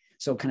work.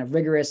 So kind of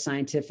rigorous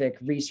scientific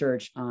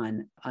research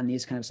on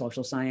these kind of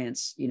social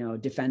science,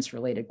 defense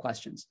related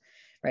questions.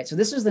 Right. So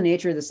this is the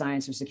nature of the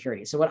science of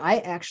security. So what I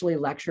actually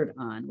lectured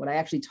on, what I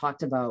actually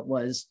talked about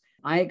was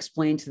I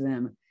explained to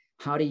them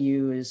how to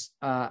use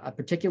a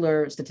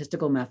particular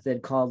statistical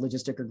method called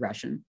logistic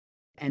regression.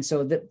 And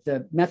so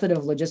the method of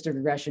logistic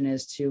regression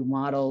is to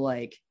model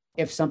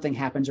if something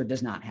happens or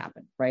does not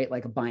happen, right?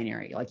 Like a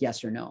binary, like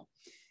yes or no.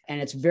 And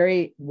it's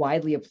very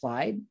widely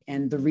applied.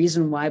 And the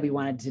reason why we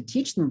wanted to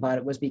teach them about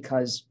it was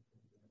because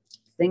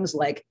things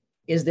like,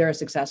 is there a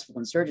successful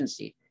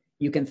insurgency?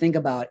 You can think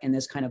about in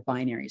this kind of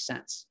binary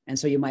sense. And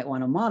so you might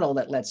want a model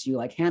that lets you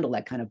handle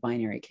that kind of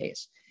binary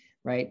case,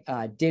 right?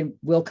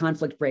 Will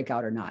conflict break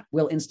out or not?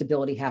 Will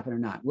instability happen or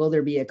not? Will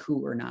there be a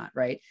coup or not,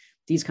 right?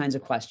 These kinds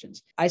of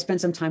questions. I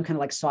spent some time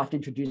kind of soft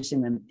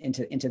introducing them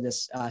into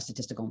this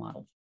statistical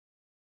model.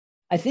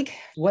 I think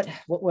what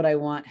would I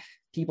want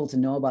people to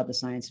know about the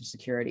science of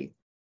security?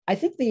 I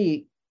think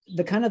the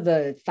kind of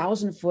the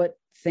 1,000-foot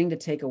thing to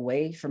take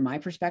away from my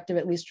perspective,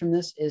 at least from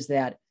this, is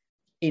that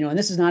and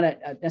this is not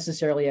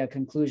necessarily a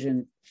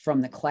conclusion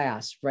from the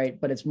class, right?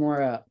 But it's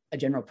more a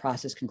general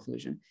process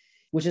conclusion,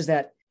 which is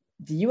that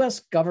the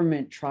U.S.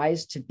 government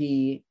tries to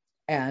be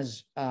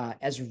as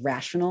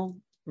rational,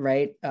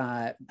 right?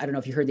 I don't know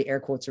if you heard the air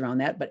quotes around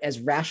that, but as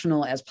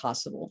rational as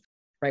possible,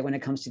 right? When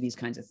it comes to these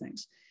kinds of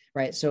things,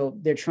 right? So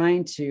they're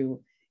trying to,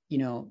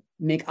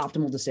 make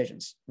optimal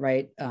decisions,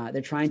 right?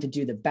 They're trying to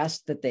do the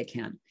best that they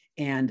can.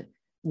 And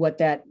what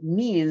that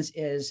means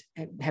is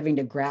having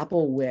to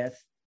grapple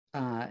with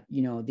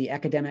the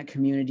academic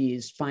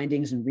community's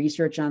findings and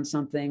research on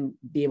something,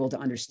 be able to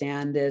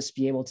understand this,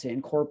 be able to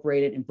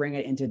incorporate it and bring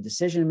it into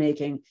decision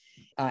making.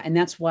 And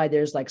that's why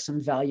there's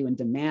some value and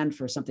demand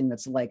for something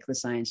that's like the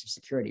science of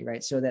security,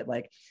 right? So that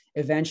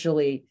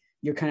eventually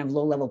your kind of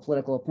low-level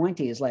political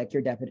appointees, like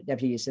your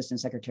deputy assistant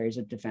secretaries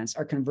of defense,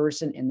 are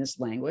conversant in this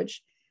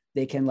language.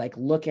 They can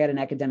look at an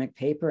academic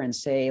paper and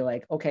say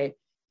okay,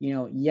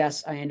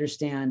 yes, I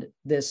understand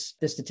this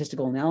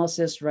statistical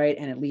analysis, right?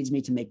 And it leads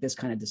me to make this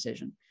kind of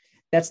decision.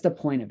 That's the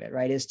point of it,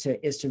 right? Is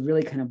to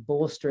really kind of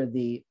bolster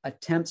the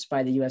attempts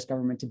by the US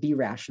government to be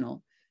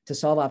rational, to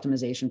solve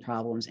optimization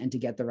problems, and to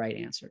get the right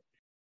answer.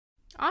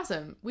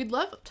 Awesome. We'd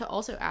love to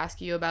also ask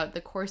you about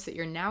the course that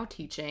you're now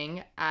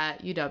teaching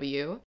at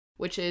UW,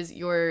 which is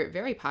your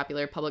very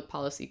popular public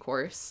policy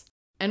course.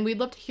 And we'd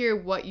love to hear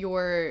what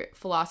your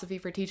philosophy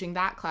for teaching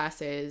that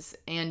class is.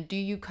 And do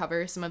you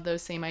cover some of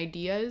those same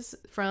ideas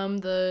from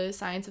the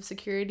science of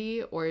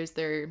security, or is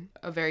there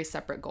a very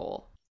separate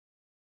goal?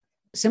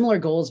 Similar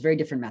goals, very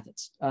different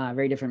methods,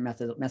 very different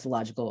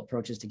methodological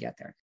approaches to get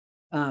there.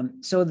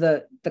 So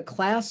the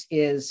class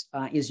is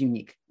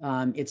unique.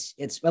 It's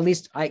at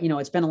least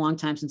it's been a long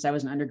time since I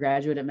was an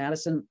undergraduate at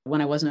Madison. When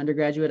I was an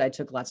undergraduate, I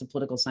took lots of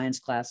political science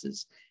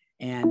classes,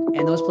 and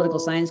those political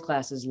science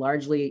classes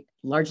largely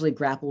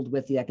grappled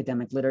with the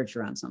academic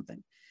literature on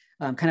something,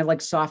 kind of like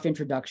soft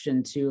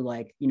introduction to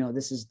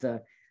this is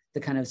the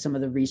kind of some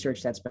of the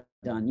research that's been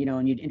done,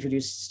 and you'd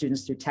introduce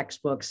students through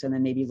textbooks, and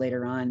then maybe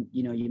later on,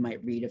 you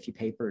might read a few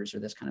papers or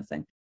this kind of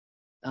thing.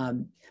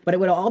 But it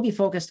would all be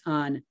focused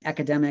on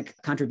academic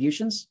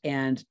contributions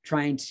and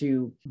trying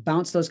to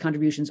bounce those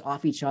contributions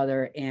off each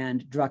other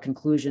and draw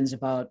conclusions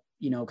about,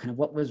 kind of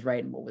what was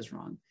right and what was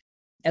wrong.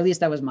 At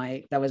least that was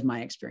my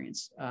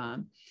experience.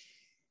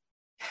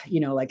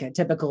 Like a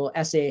typical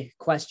essay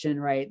question,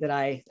 right, that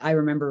I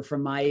remember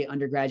from my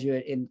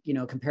undergraduate in,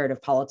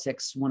 comparative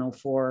politics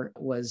 104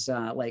 was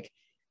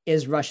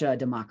is Russia a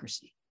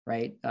democracy,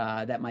 right?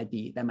 That might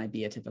be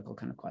a typical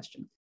kind of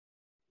question.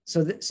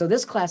 So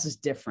this class is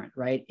different,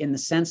 right, in the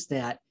sense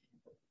that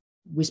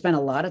we spent a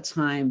lot of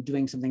time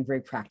doing something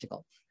very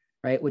practical.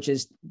 right? Which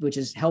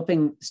is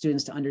helping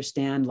students to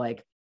understand,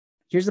 like,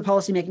 here's the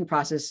policymaking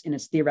process in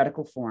its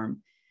theoretical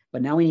form,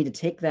 but now we need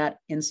to take that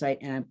insight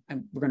and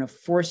we're going to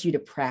force you to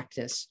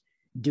practice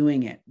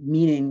doing it.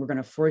 Meaning we're going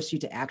to force you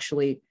to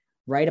actually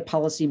write a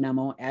policy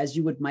memo as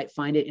you might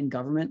find it in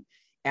government,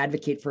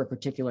 advocate for a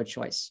particular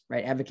choice,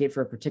 right? Advocate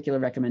for a particular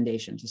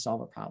recommendation to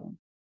solve a problem.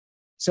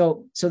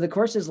 So the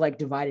course is like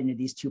divided into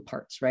these two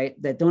parts,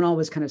 right? That don't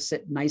always kind of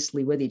sit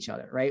nicely with each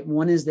other, right?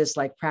 One is this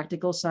like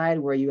practical side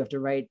where you have to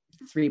write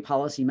 3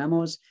 policy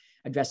memos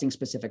addressing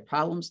specific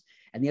problems.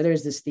 And the other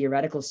is this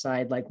theoretical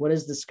side, like what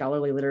is the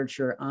scholarly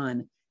literature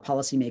on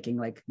policymaking?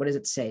 Like, what does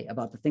it say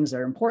about the things that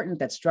are important,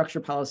 that structure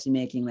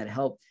policymaking, that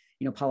help,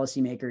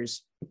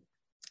 policymakers,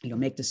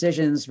 make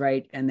decisions,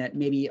 right? And that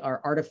maybe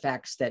are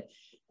artifacts that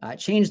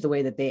change the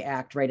way that they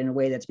act, right, in a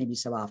way that's maybe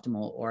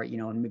suboptimal or,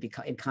 maybe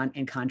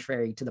in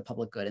contrary to the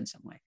public good in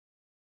some way.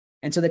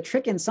 And so the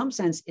trick in some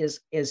sense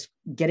is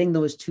getting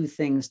those two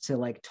things to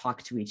like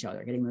talk to each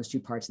other, getting those two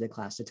parts of the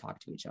class to talk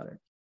to each other.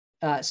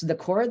 So the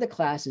core of the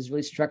class is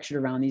really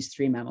structured around these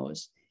 3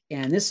 memos.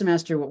 And this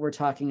semester, what we're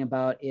talking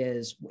about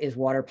is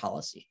water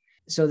policy.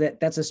 So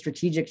that's a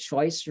strategic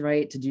choice,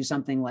 right, to do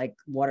something like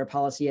water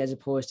policy as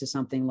opposed to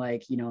something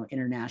like,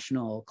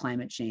 international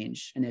climate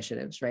change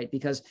initiatives, right?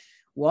 Because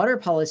water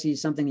policy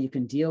is something you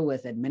can deal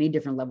with at many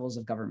different levels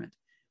of government.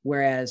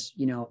 Whereas,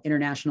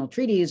 international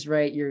treaties,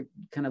 right, you're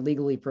kind of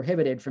legally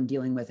prohibited from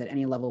dealing with at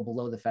any level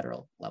below the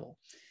federal level.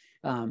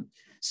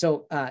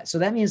 So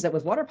that means that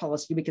with water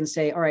policy, we can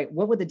say, all right,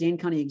 what would the Dane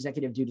County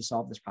executive do to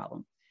solve this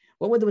problem?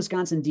 What would the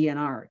Wisconsin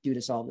DNR do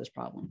to solve this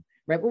problem?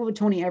 Right? What would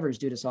Tony Evers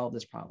do to solve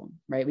this problem?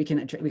 Right? We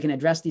can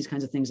address these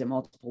kinds of things at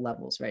multiple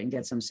levels, right? And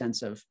get some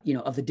sense of,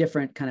 of the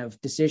different kind of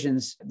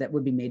decisions that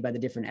would be made by the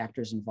different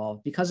actors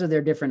involved because of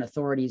their different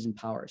authorities and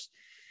powers.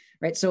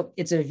 Right? So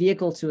it's a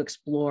vehicle to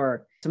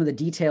explore some of the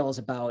details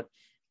about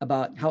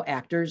how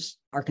actors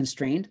are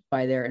constrained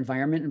by their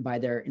environment and by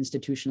their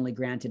institutionally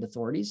granted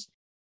authorities.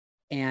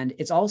 And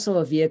it's also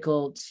a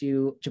vehicle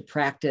to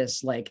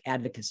practice like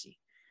advocacy.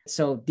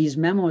 So these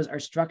memos are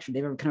structured. They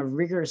have a kind of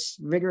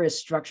rigorous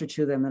structure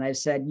to them. And I've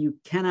said, you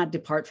cannot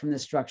depart from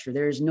this structure.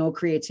 There is no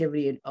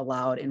creativity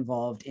allowed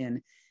involved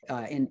in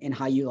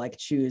how you like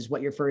choose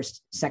what your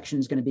first section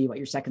is going to be, what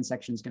your second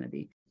section is going to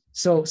be.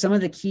 So some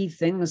of the key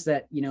things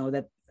that,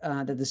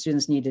 that the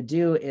students need to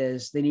do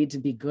is they need to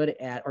be good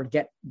at, or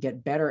get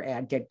good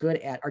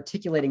at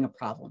articulating a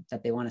problem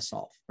that they want to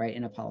solve, right,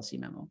 in a policy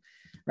memo,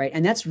 right?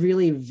 And that's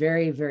really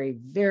very, very,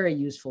 very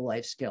useful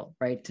life skill,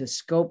 right? To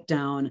scope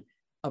down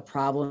a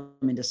problem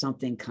into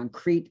something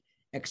concrete,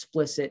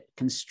 explicit,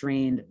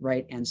 constrained,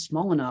 right, and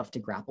small enough to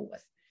grapple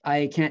with.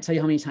 I can't tell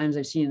you how many times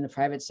I've seen in the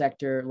private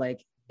sector,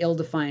 like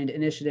ill-defined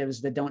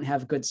initiatives that don't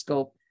have good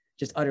scope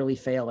just utterly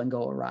fail and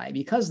go awry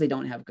because they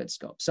don't have good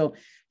scope. So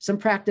some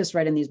practice,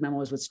 right, in these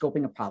memos with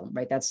scoping a problem,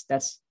 right?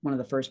 That's one of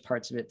the first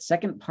parts of it.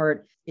 Second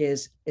part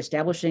is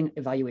establishing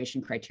evaluation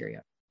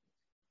criteria,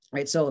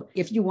 right? So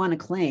if you want to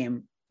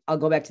claim, I'll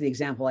go back to the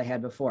example I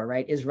had before,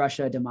 right? Is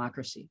Russia a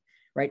democracy?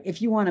 Right?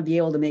 If you want to be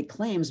able to make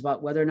claims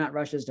about whether or not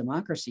Russia is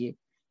democracy,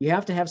 you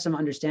have to have some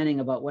understanding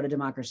about what a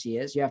democracy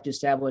is. You have to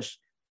establish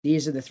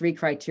these are the 3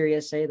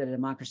 criteria, say, that a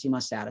democracy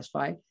must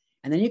satisfy.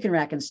 And then you can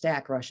rack and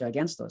stack Russia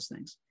against those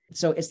things.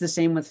 So it's the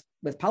same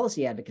with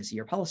policy advocacy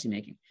or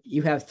policymaking.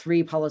 You have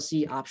 3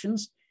 policy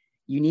options.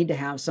 You need to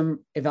have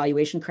some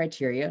evaluation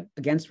criteria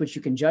against which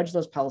you can judge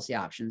those policy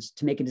options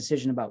to make a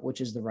decision about which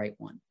is the right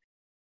one.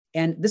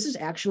 And this is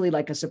actually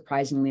like a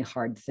surprisingly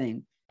hard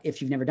thing. If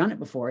you've never done it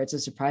before, it's a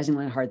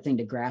surprisingly hard thing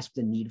to grasp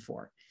the need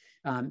for.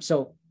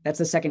 So that's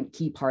the second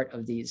key part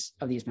of these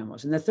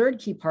memos. And the third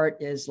key part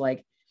is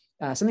like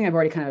something I've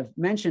already kind of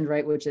mentioned,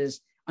 right, which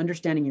is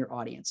understanding your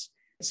audience.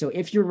 So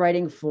if you're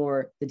writing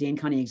for the Dane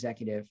County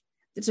executive,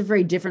 it's a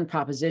very different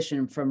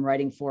proposition from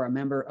writing for a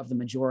member of the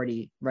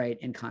majority, right,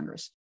 in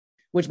Congress,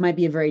 which might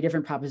be a very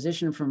different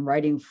proposition from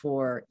writing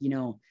for,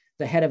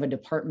 the head of a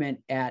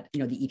department at, the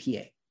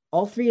EPA.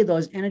 All 3 of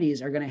those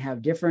entities are going to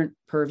have different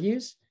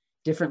purviews,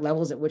 different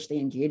levels at which they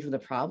engage with a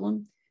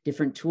problem,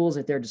 different tools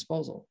at their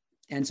disposal.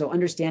 And so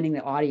understanding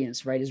the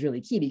audience, right, is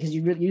really key because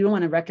you don't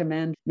want to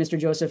recommend Mr.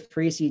 Joseph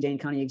Parisi, Dane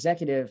County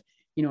executive,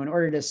 in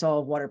order to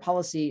solve water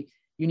policy,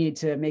 you need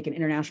to make an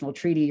international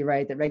treaty,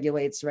 right, that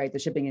regulates, right, the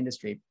shipping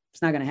industry.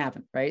 It's not going to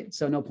happen, right?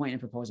 So no point in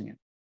proposing it.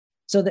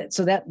 So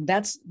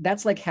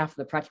that's like half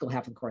the practical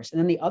half of the course. And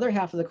then the other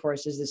half of the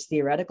course is this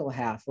theoretical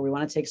half where we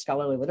want to take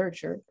scholarly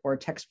literature or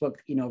textbook,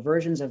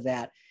 versions of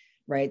that,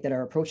 right, that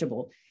are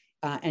approachable.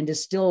 And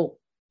distill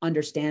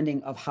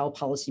understanding of how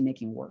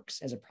policymaking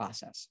works as a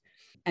process.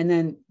 And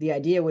then the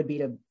idea would be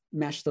to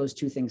mesh those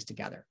 2 things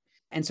together.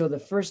 And so the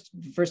first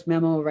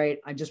memo, right,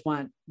 I just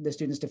want the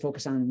students to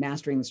focus on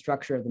mastering the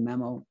structure of the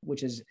memo,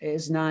 which is a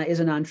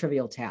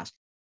non-trivial task.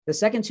 The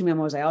second 2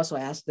 memos, I also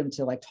asked them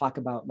to like talk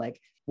about like,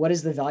 what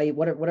is the value,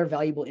 what are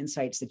valuable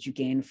insights that you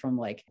gain from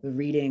like the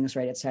readings,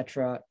 right, et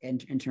cetera, in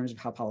terms of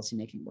how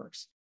policymaking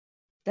works.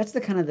 That's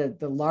the kind of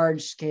the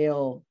large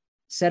scale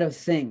set of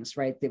things,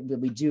 right, that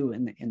we do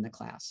in the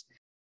class.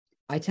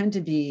 I tend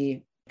to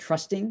be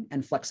trusting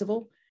and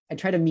flexible I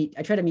try to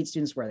meet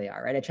students where they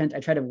are, right? I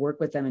try to work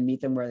with them and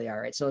meet them where they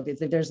are, right? So if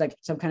there's like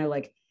some kind of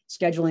like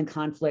scheduling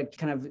conflict,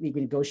 kind of you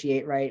can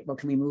negotiate, right? Well,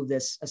 can we move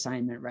this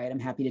assignment, right? I'm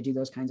happy to do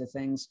those kinds of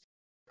things.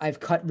 I've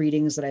cut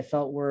readings that I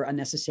felt were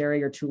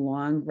unnecessary or too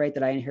long, right?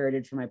 That I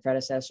inherited from my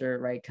predecessor,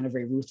 right? Kind of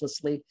very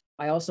ruthlessly.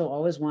 I also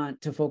always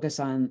want to focus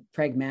on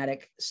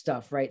pragmatic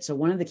stuff, right? So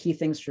one of the key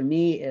things for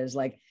me is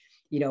like,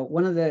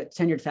 one of the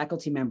tenured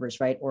faculty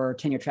members, right? Or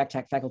tenure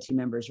track faculty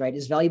members, right?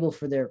 Is valuable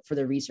for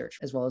their research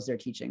as well as their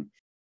teaching.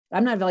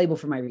 I'm not valuable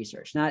for my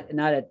research, not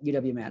at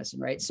UW-Madison,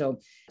 right? So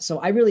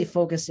I really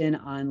focus in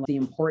on the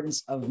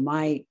importance of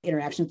my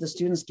interaction with the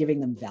students, giving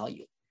them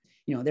value.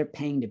 They're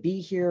paying to be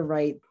here,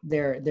 right?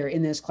 They're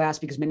in this class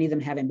because many of them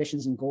have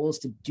ambitions and goals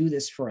to do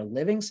this for a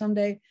living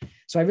someday.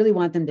 So I really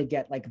want them to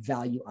get like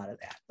value out of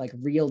that, like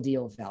real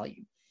deal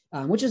value,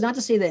 which is not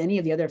to say that any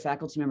of the other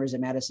faculty members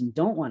at Madison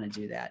don't want to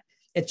do that.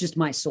 It's just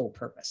my sole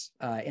purpose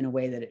in a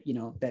way that,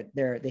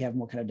 that they have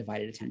more kind of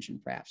divided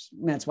attention, perhaps.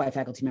 And that's why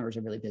faculty members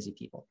are really busy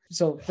people.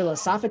 So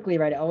philosophically,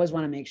 right, I always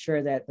want to make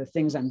sure that the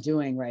things I'm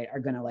doing, right, are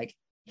going to like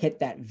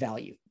hit that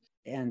value.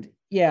 And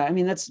yeah, I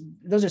mean,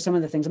 those are some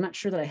of the things. I'm not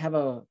sure that I have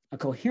a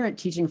coherent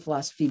teaching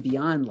philosophy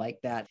beyond like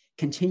that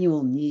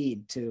continual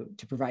need to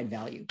provide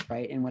value,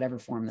 right, in whatever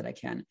form that I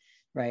can,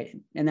 right.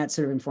 And that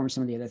sort of informs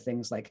some of the other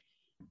things like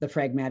the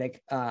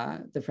pragmatic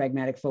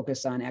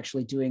focus on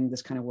actually doing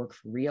this kind of work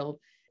for real,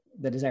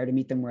 the desire to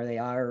meet them where they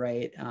are,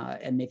 right,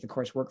 and make the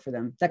course work for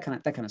them, that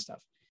kind of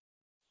stuff.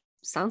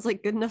 Sounds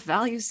like good enough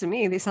values to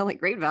me. They sound like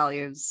great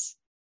values.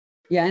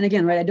 Yeah. And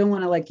again, right, I don't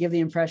want to like give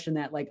the impression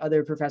that like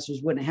other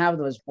professors wouldn't have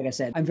those. Like I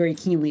said, I'm very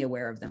keenly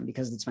aware of them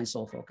because it's my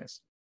sole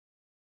focus.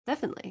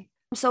 Definitely.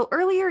 So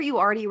earlier you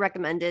already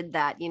recommended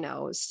that,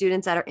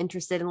 students that are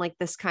interested in like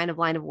this kind of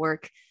line of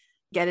work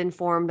get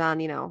informed on,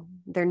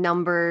 their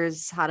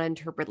numbers, how to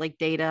interpret like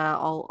data,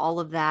 all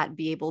of that,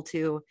 be able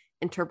to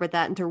interpret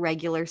that into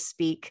regular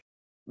speak.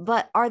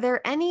 But are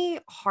there any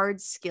hard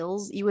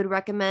skills you would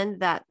recommend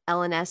that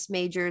LNS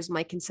majors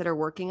might consider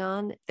working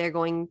on if they're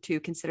going to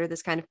consider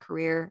this kind of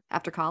career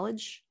after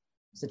college?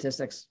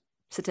 Statistics.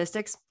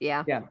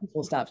 Yeah. Yeah,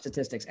 full stop.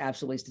 Statistics.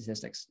 Absolutely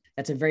statistics.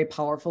 That's a very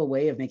powerful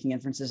way of making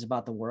inferences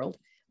about the world.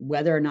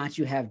 Whether or not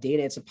you have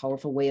data, it's a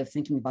powerful way of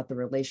thinking about the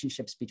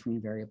relationships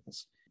between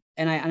variables.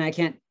 And I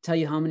can't tell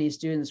you how many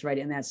students, right,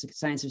 in that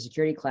science of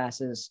security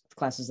classes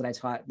that I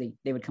taught,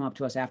 they would come up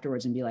to us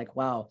afterwards and be like,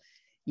 wow,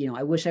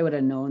 I wish I would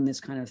have known this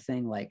kind of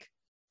thing like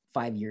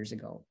 5 years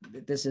ago.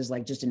 This is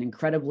like just an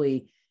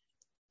incredibly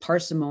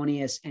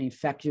parsimonious and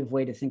effective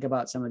way to think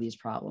about some of these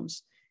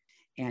problems.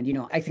 And,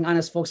 I think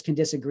honest folks can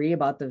disagree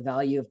about the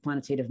value of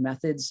quantitative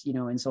methods,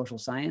 in social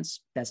science.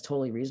 That's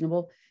totally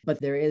reasonable.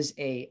 But there is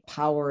a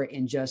power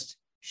in just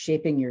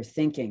shaping your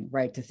thinking,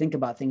 right, to think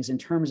about things in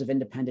terms of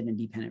independent and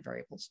dependent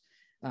variables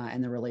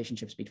and the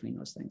relationships between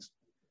those things.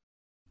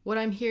 What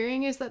I'm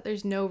hearing is that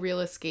there's no real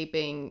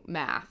escaping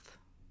math,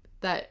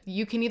 that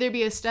you can either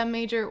be a STEM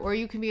major or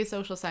you can be a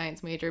social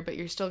science major, but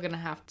you're still going to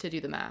have to do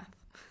the math.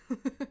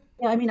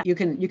 Yeah, I mean, you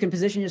can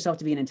position yourself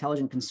to be an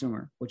intelligent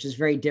consumer, which is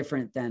very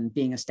different than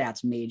being a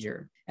stats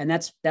major. And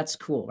that's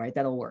cool, right?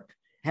 That'll work.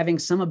 Having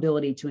some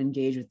ability to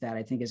engage with that,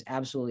 I think, is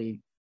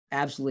absolutely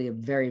a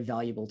very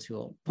valuable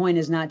tool. Point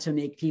is not to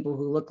make people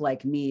who look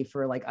like me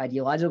for like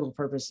ideological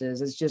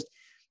purposes. It's just,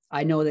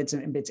 I know that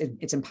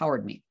it's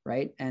empowered me,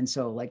 right? And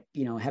so like,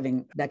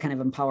 having that kind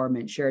of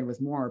empowerment shared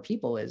with more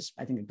people is,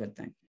 I think, a good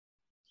thing.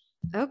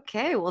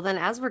 Okay, well then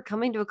as we're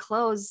coming to a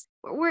close,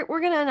 we're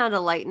going to end on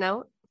a light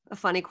note, a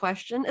funny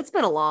question. It's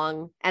been a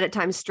long and at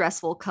times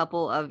stressful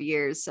couple of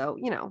years, so,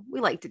 we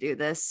like to do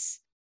this.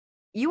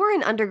 You were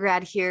an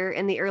undergrad here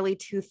in the early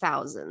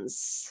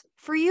 2000s.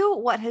 For you,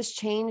 what has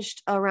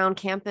changed around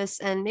campus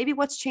and maybe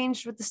what's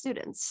changed with the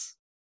students?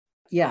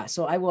 Yeah,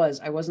 so I was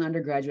an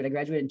undergraduate. I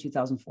graduated in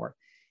 2004.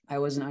 I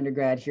was an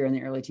undergrad here in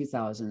the early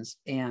 2000s.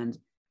 And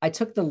I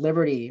took the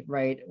liberty,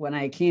 right, when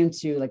I came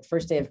to like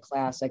first day of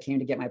class, I came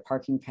to get my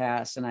parking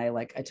pass, and I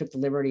took the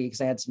liberty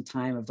because I had some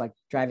time of like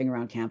driving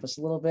around campus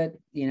a little bit,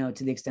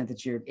 to the extent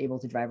that you're able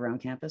to drive around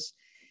campus.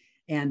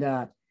 And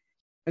I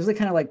was like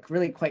kind of like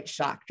really quite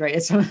shocked, right,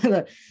 at some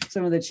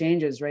of the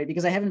changes, right,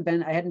 because I hadn't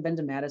been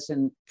to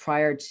Madison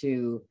prior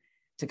to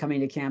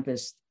coming to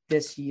campus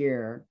this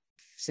year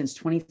since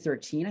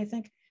 2013, I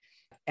think.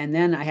 And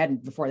then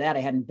before that, I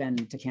hadn't been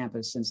to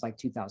campus since like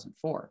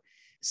 2004.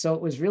 So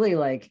it was really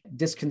like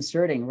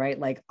disconcerting, right?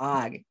 Like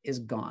OG is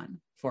gone,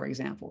 for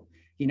example.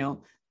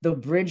 The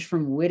bridge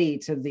from Whitty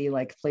to the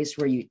like place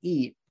where you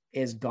eat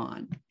is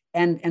gone.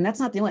 And that's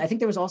not the only, I think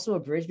there was also a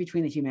bridge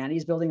between the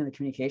humanities building and the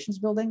communications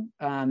building.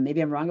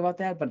 Maybe I'm wrong about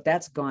that, but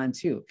that's gone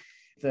too.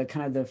 The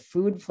kind of the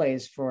food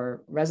place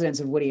for residents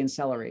of Whitty and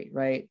Celery,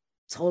 right?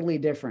 Totally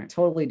different.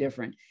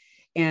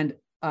 And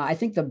I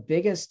think the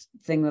biggest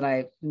thing that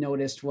I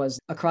noticed was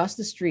across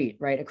the street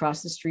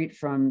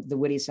from the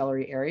Whitty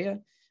Celery area,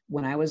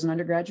 when I was an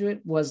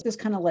undergraduate, was this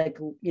kind of like,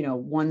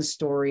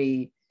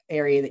 1-story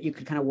area that you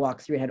could kind of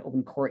walk through. It had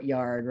open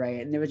courtyard, right?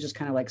 And there was just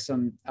kind of like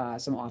some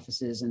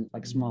offices and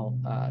like small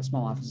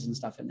offices and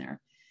stuff in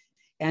there.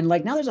 And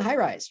like now there's a high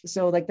rise.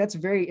 So like it's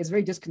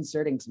very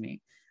disconcerting to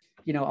me.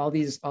 all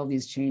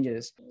these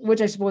changes,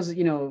 which I suppose,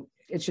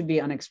 it should be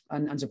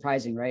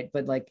unsurprising, right?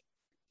 But like,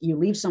 you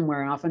leave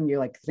somewhere and often you're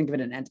like, think of it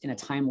in a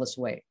timeless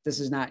way. This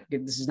is not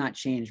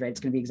changed, right?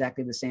 It's going to be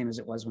exactly the same as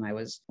it was when I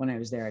was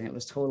there. And it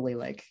was totally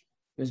like,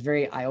 it was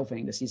very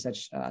eye-opening to see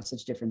such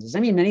differences.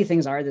 I mean, many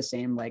things are the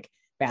same, like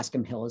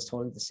Bascom Hill is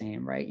totally the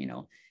same, right?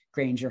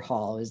 Granger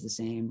Hall is the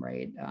same,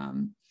 right?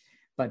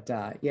 But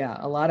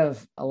a lot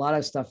of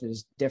stuff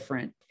is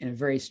different in a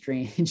very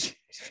strange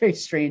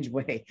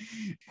way.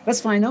 That's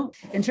fine though.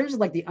 In terms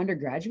of like the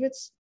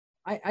undergraduates,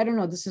 I don't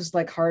know. This is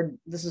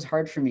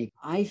hard for me.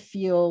 I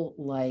feel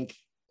like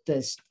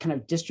this kind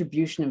of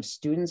distribution of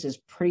students is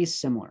pretty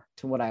similar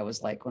to what it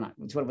was like when I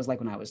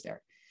was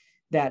there.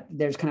 That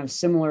there's kind of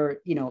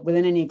similar,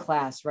 within any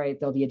class, right?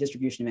 There'll be a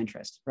distribution of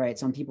interest, right?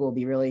 Some people will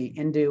be really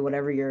into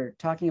whatever you're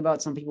talking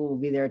about. Some people will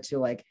be there to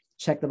like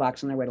check the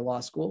box on their way to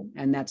law school,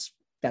 and that's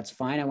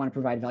fine. I want to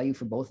provide value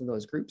for both of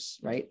those groups,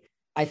 right?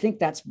 I think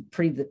that's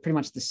pretty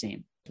much the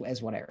same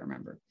as what I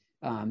remember.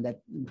 That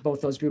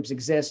both those groups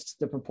exist.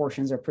 The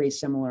proportions are pretty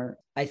similar.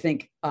 I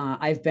think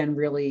I've been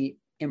really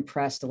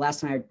impressed. The last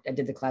time I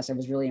did the class, I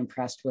was really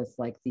impressed with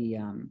like the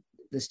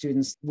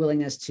students'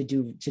 willingness to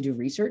do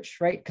research,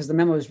 right? Because the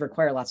memos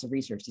require lots of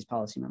research, these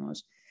policy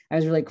memos. I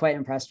was really quite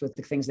impressed with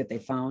the things that they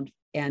found.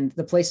 And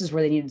the places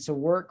where they needed to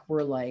work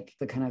were like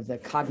the kind of the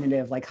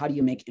cognitive, like how do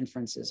you make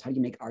inferences? How do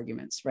you make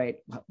arguments, right?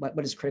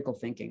 What is critical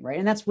thinking, right?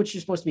 And that's what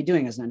you're supposed to be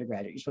doing as an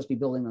undergraduate. You're supposed to be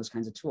building those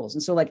kinds of tools.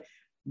 And so like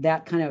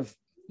that kind of,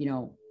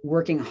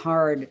 working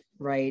hard,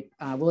 right?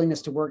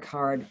 Willingness to work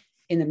hard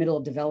in the middle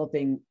of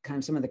developing kind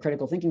of some of the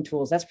critical thinking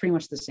tools, that's pretty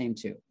much the same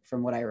too,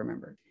 from what I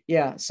remember.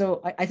 Yeah,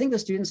 so I think the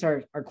students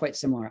are quite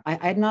similar.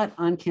 I'm not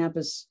on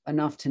campus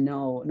enough to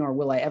know, nor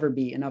will I ever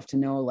be enough to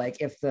know, like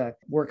if the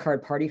work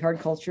hard, party hard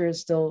culture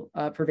is still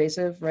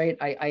pervasive, right?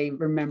 I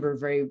remember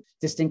very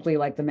distinctly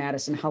like the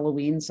Madison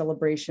Halloween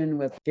celebration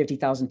with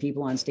 50,000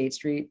 people on State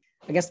Street.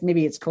 I guess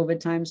maybe it's COVID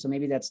time, so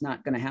maybe that's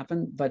not going to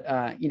happen. But,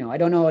 I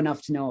don't know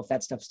enough to know if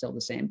that stuff's still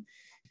the same.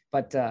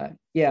 But I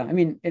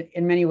mean,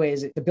 in many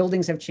ways, the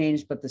buildings have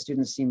changed, but the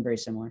students seem very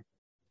similar.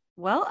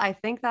 Well, I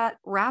think that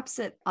wraps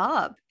it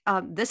up.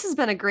 This has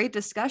been a great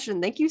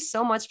discussion. Thank you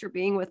so much for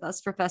being with us,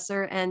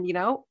 Professor. And,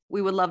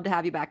 we would love to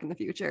have you back in the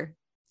future.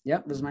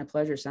 Yep, it was my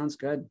pleasure. Sounds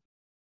good.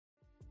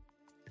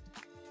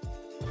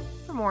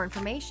 For more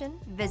information,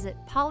 visit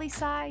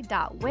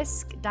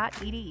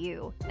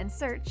polysci.wisc.edu and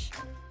search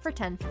for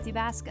 1050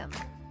 Bascom.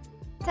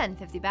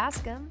 1050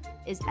 Bascom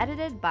is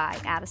edited by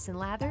Addison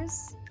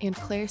Lathers And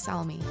Claire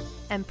Salmi.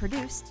 and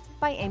produced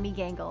by Amy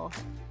Gangle.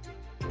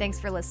 Thanks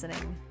for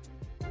listening.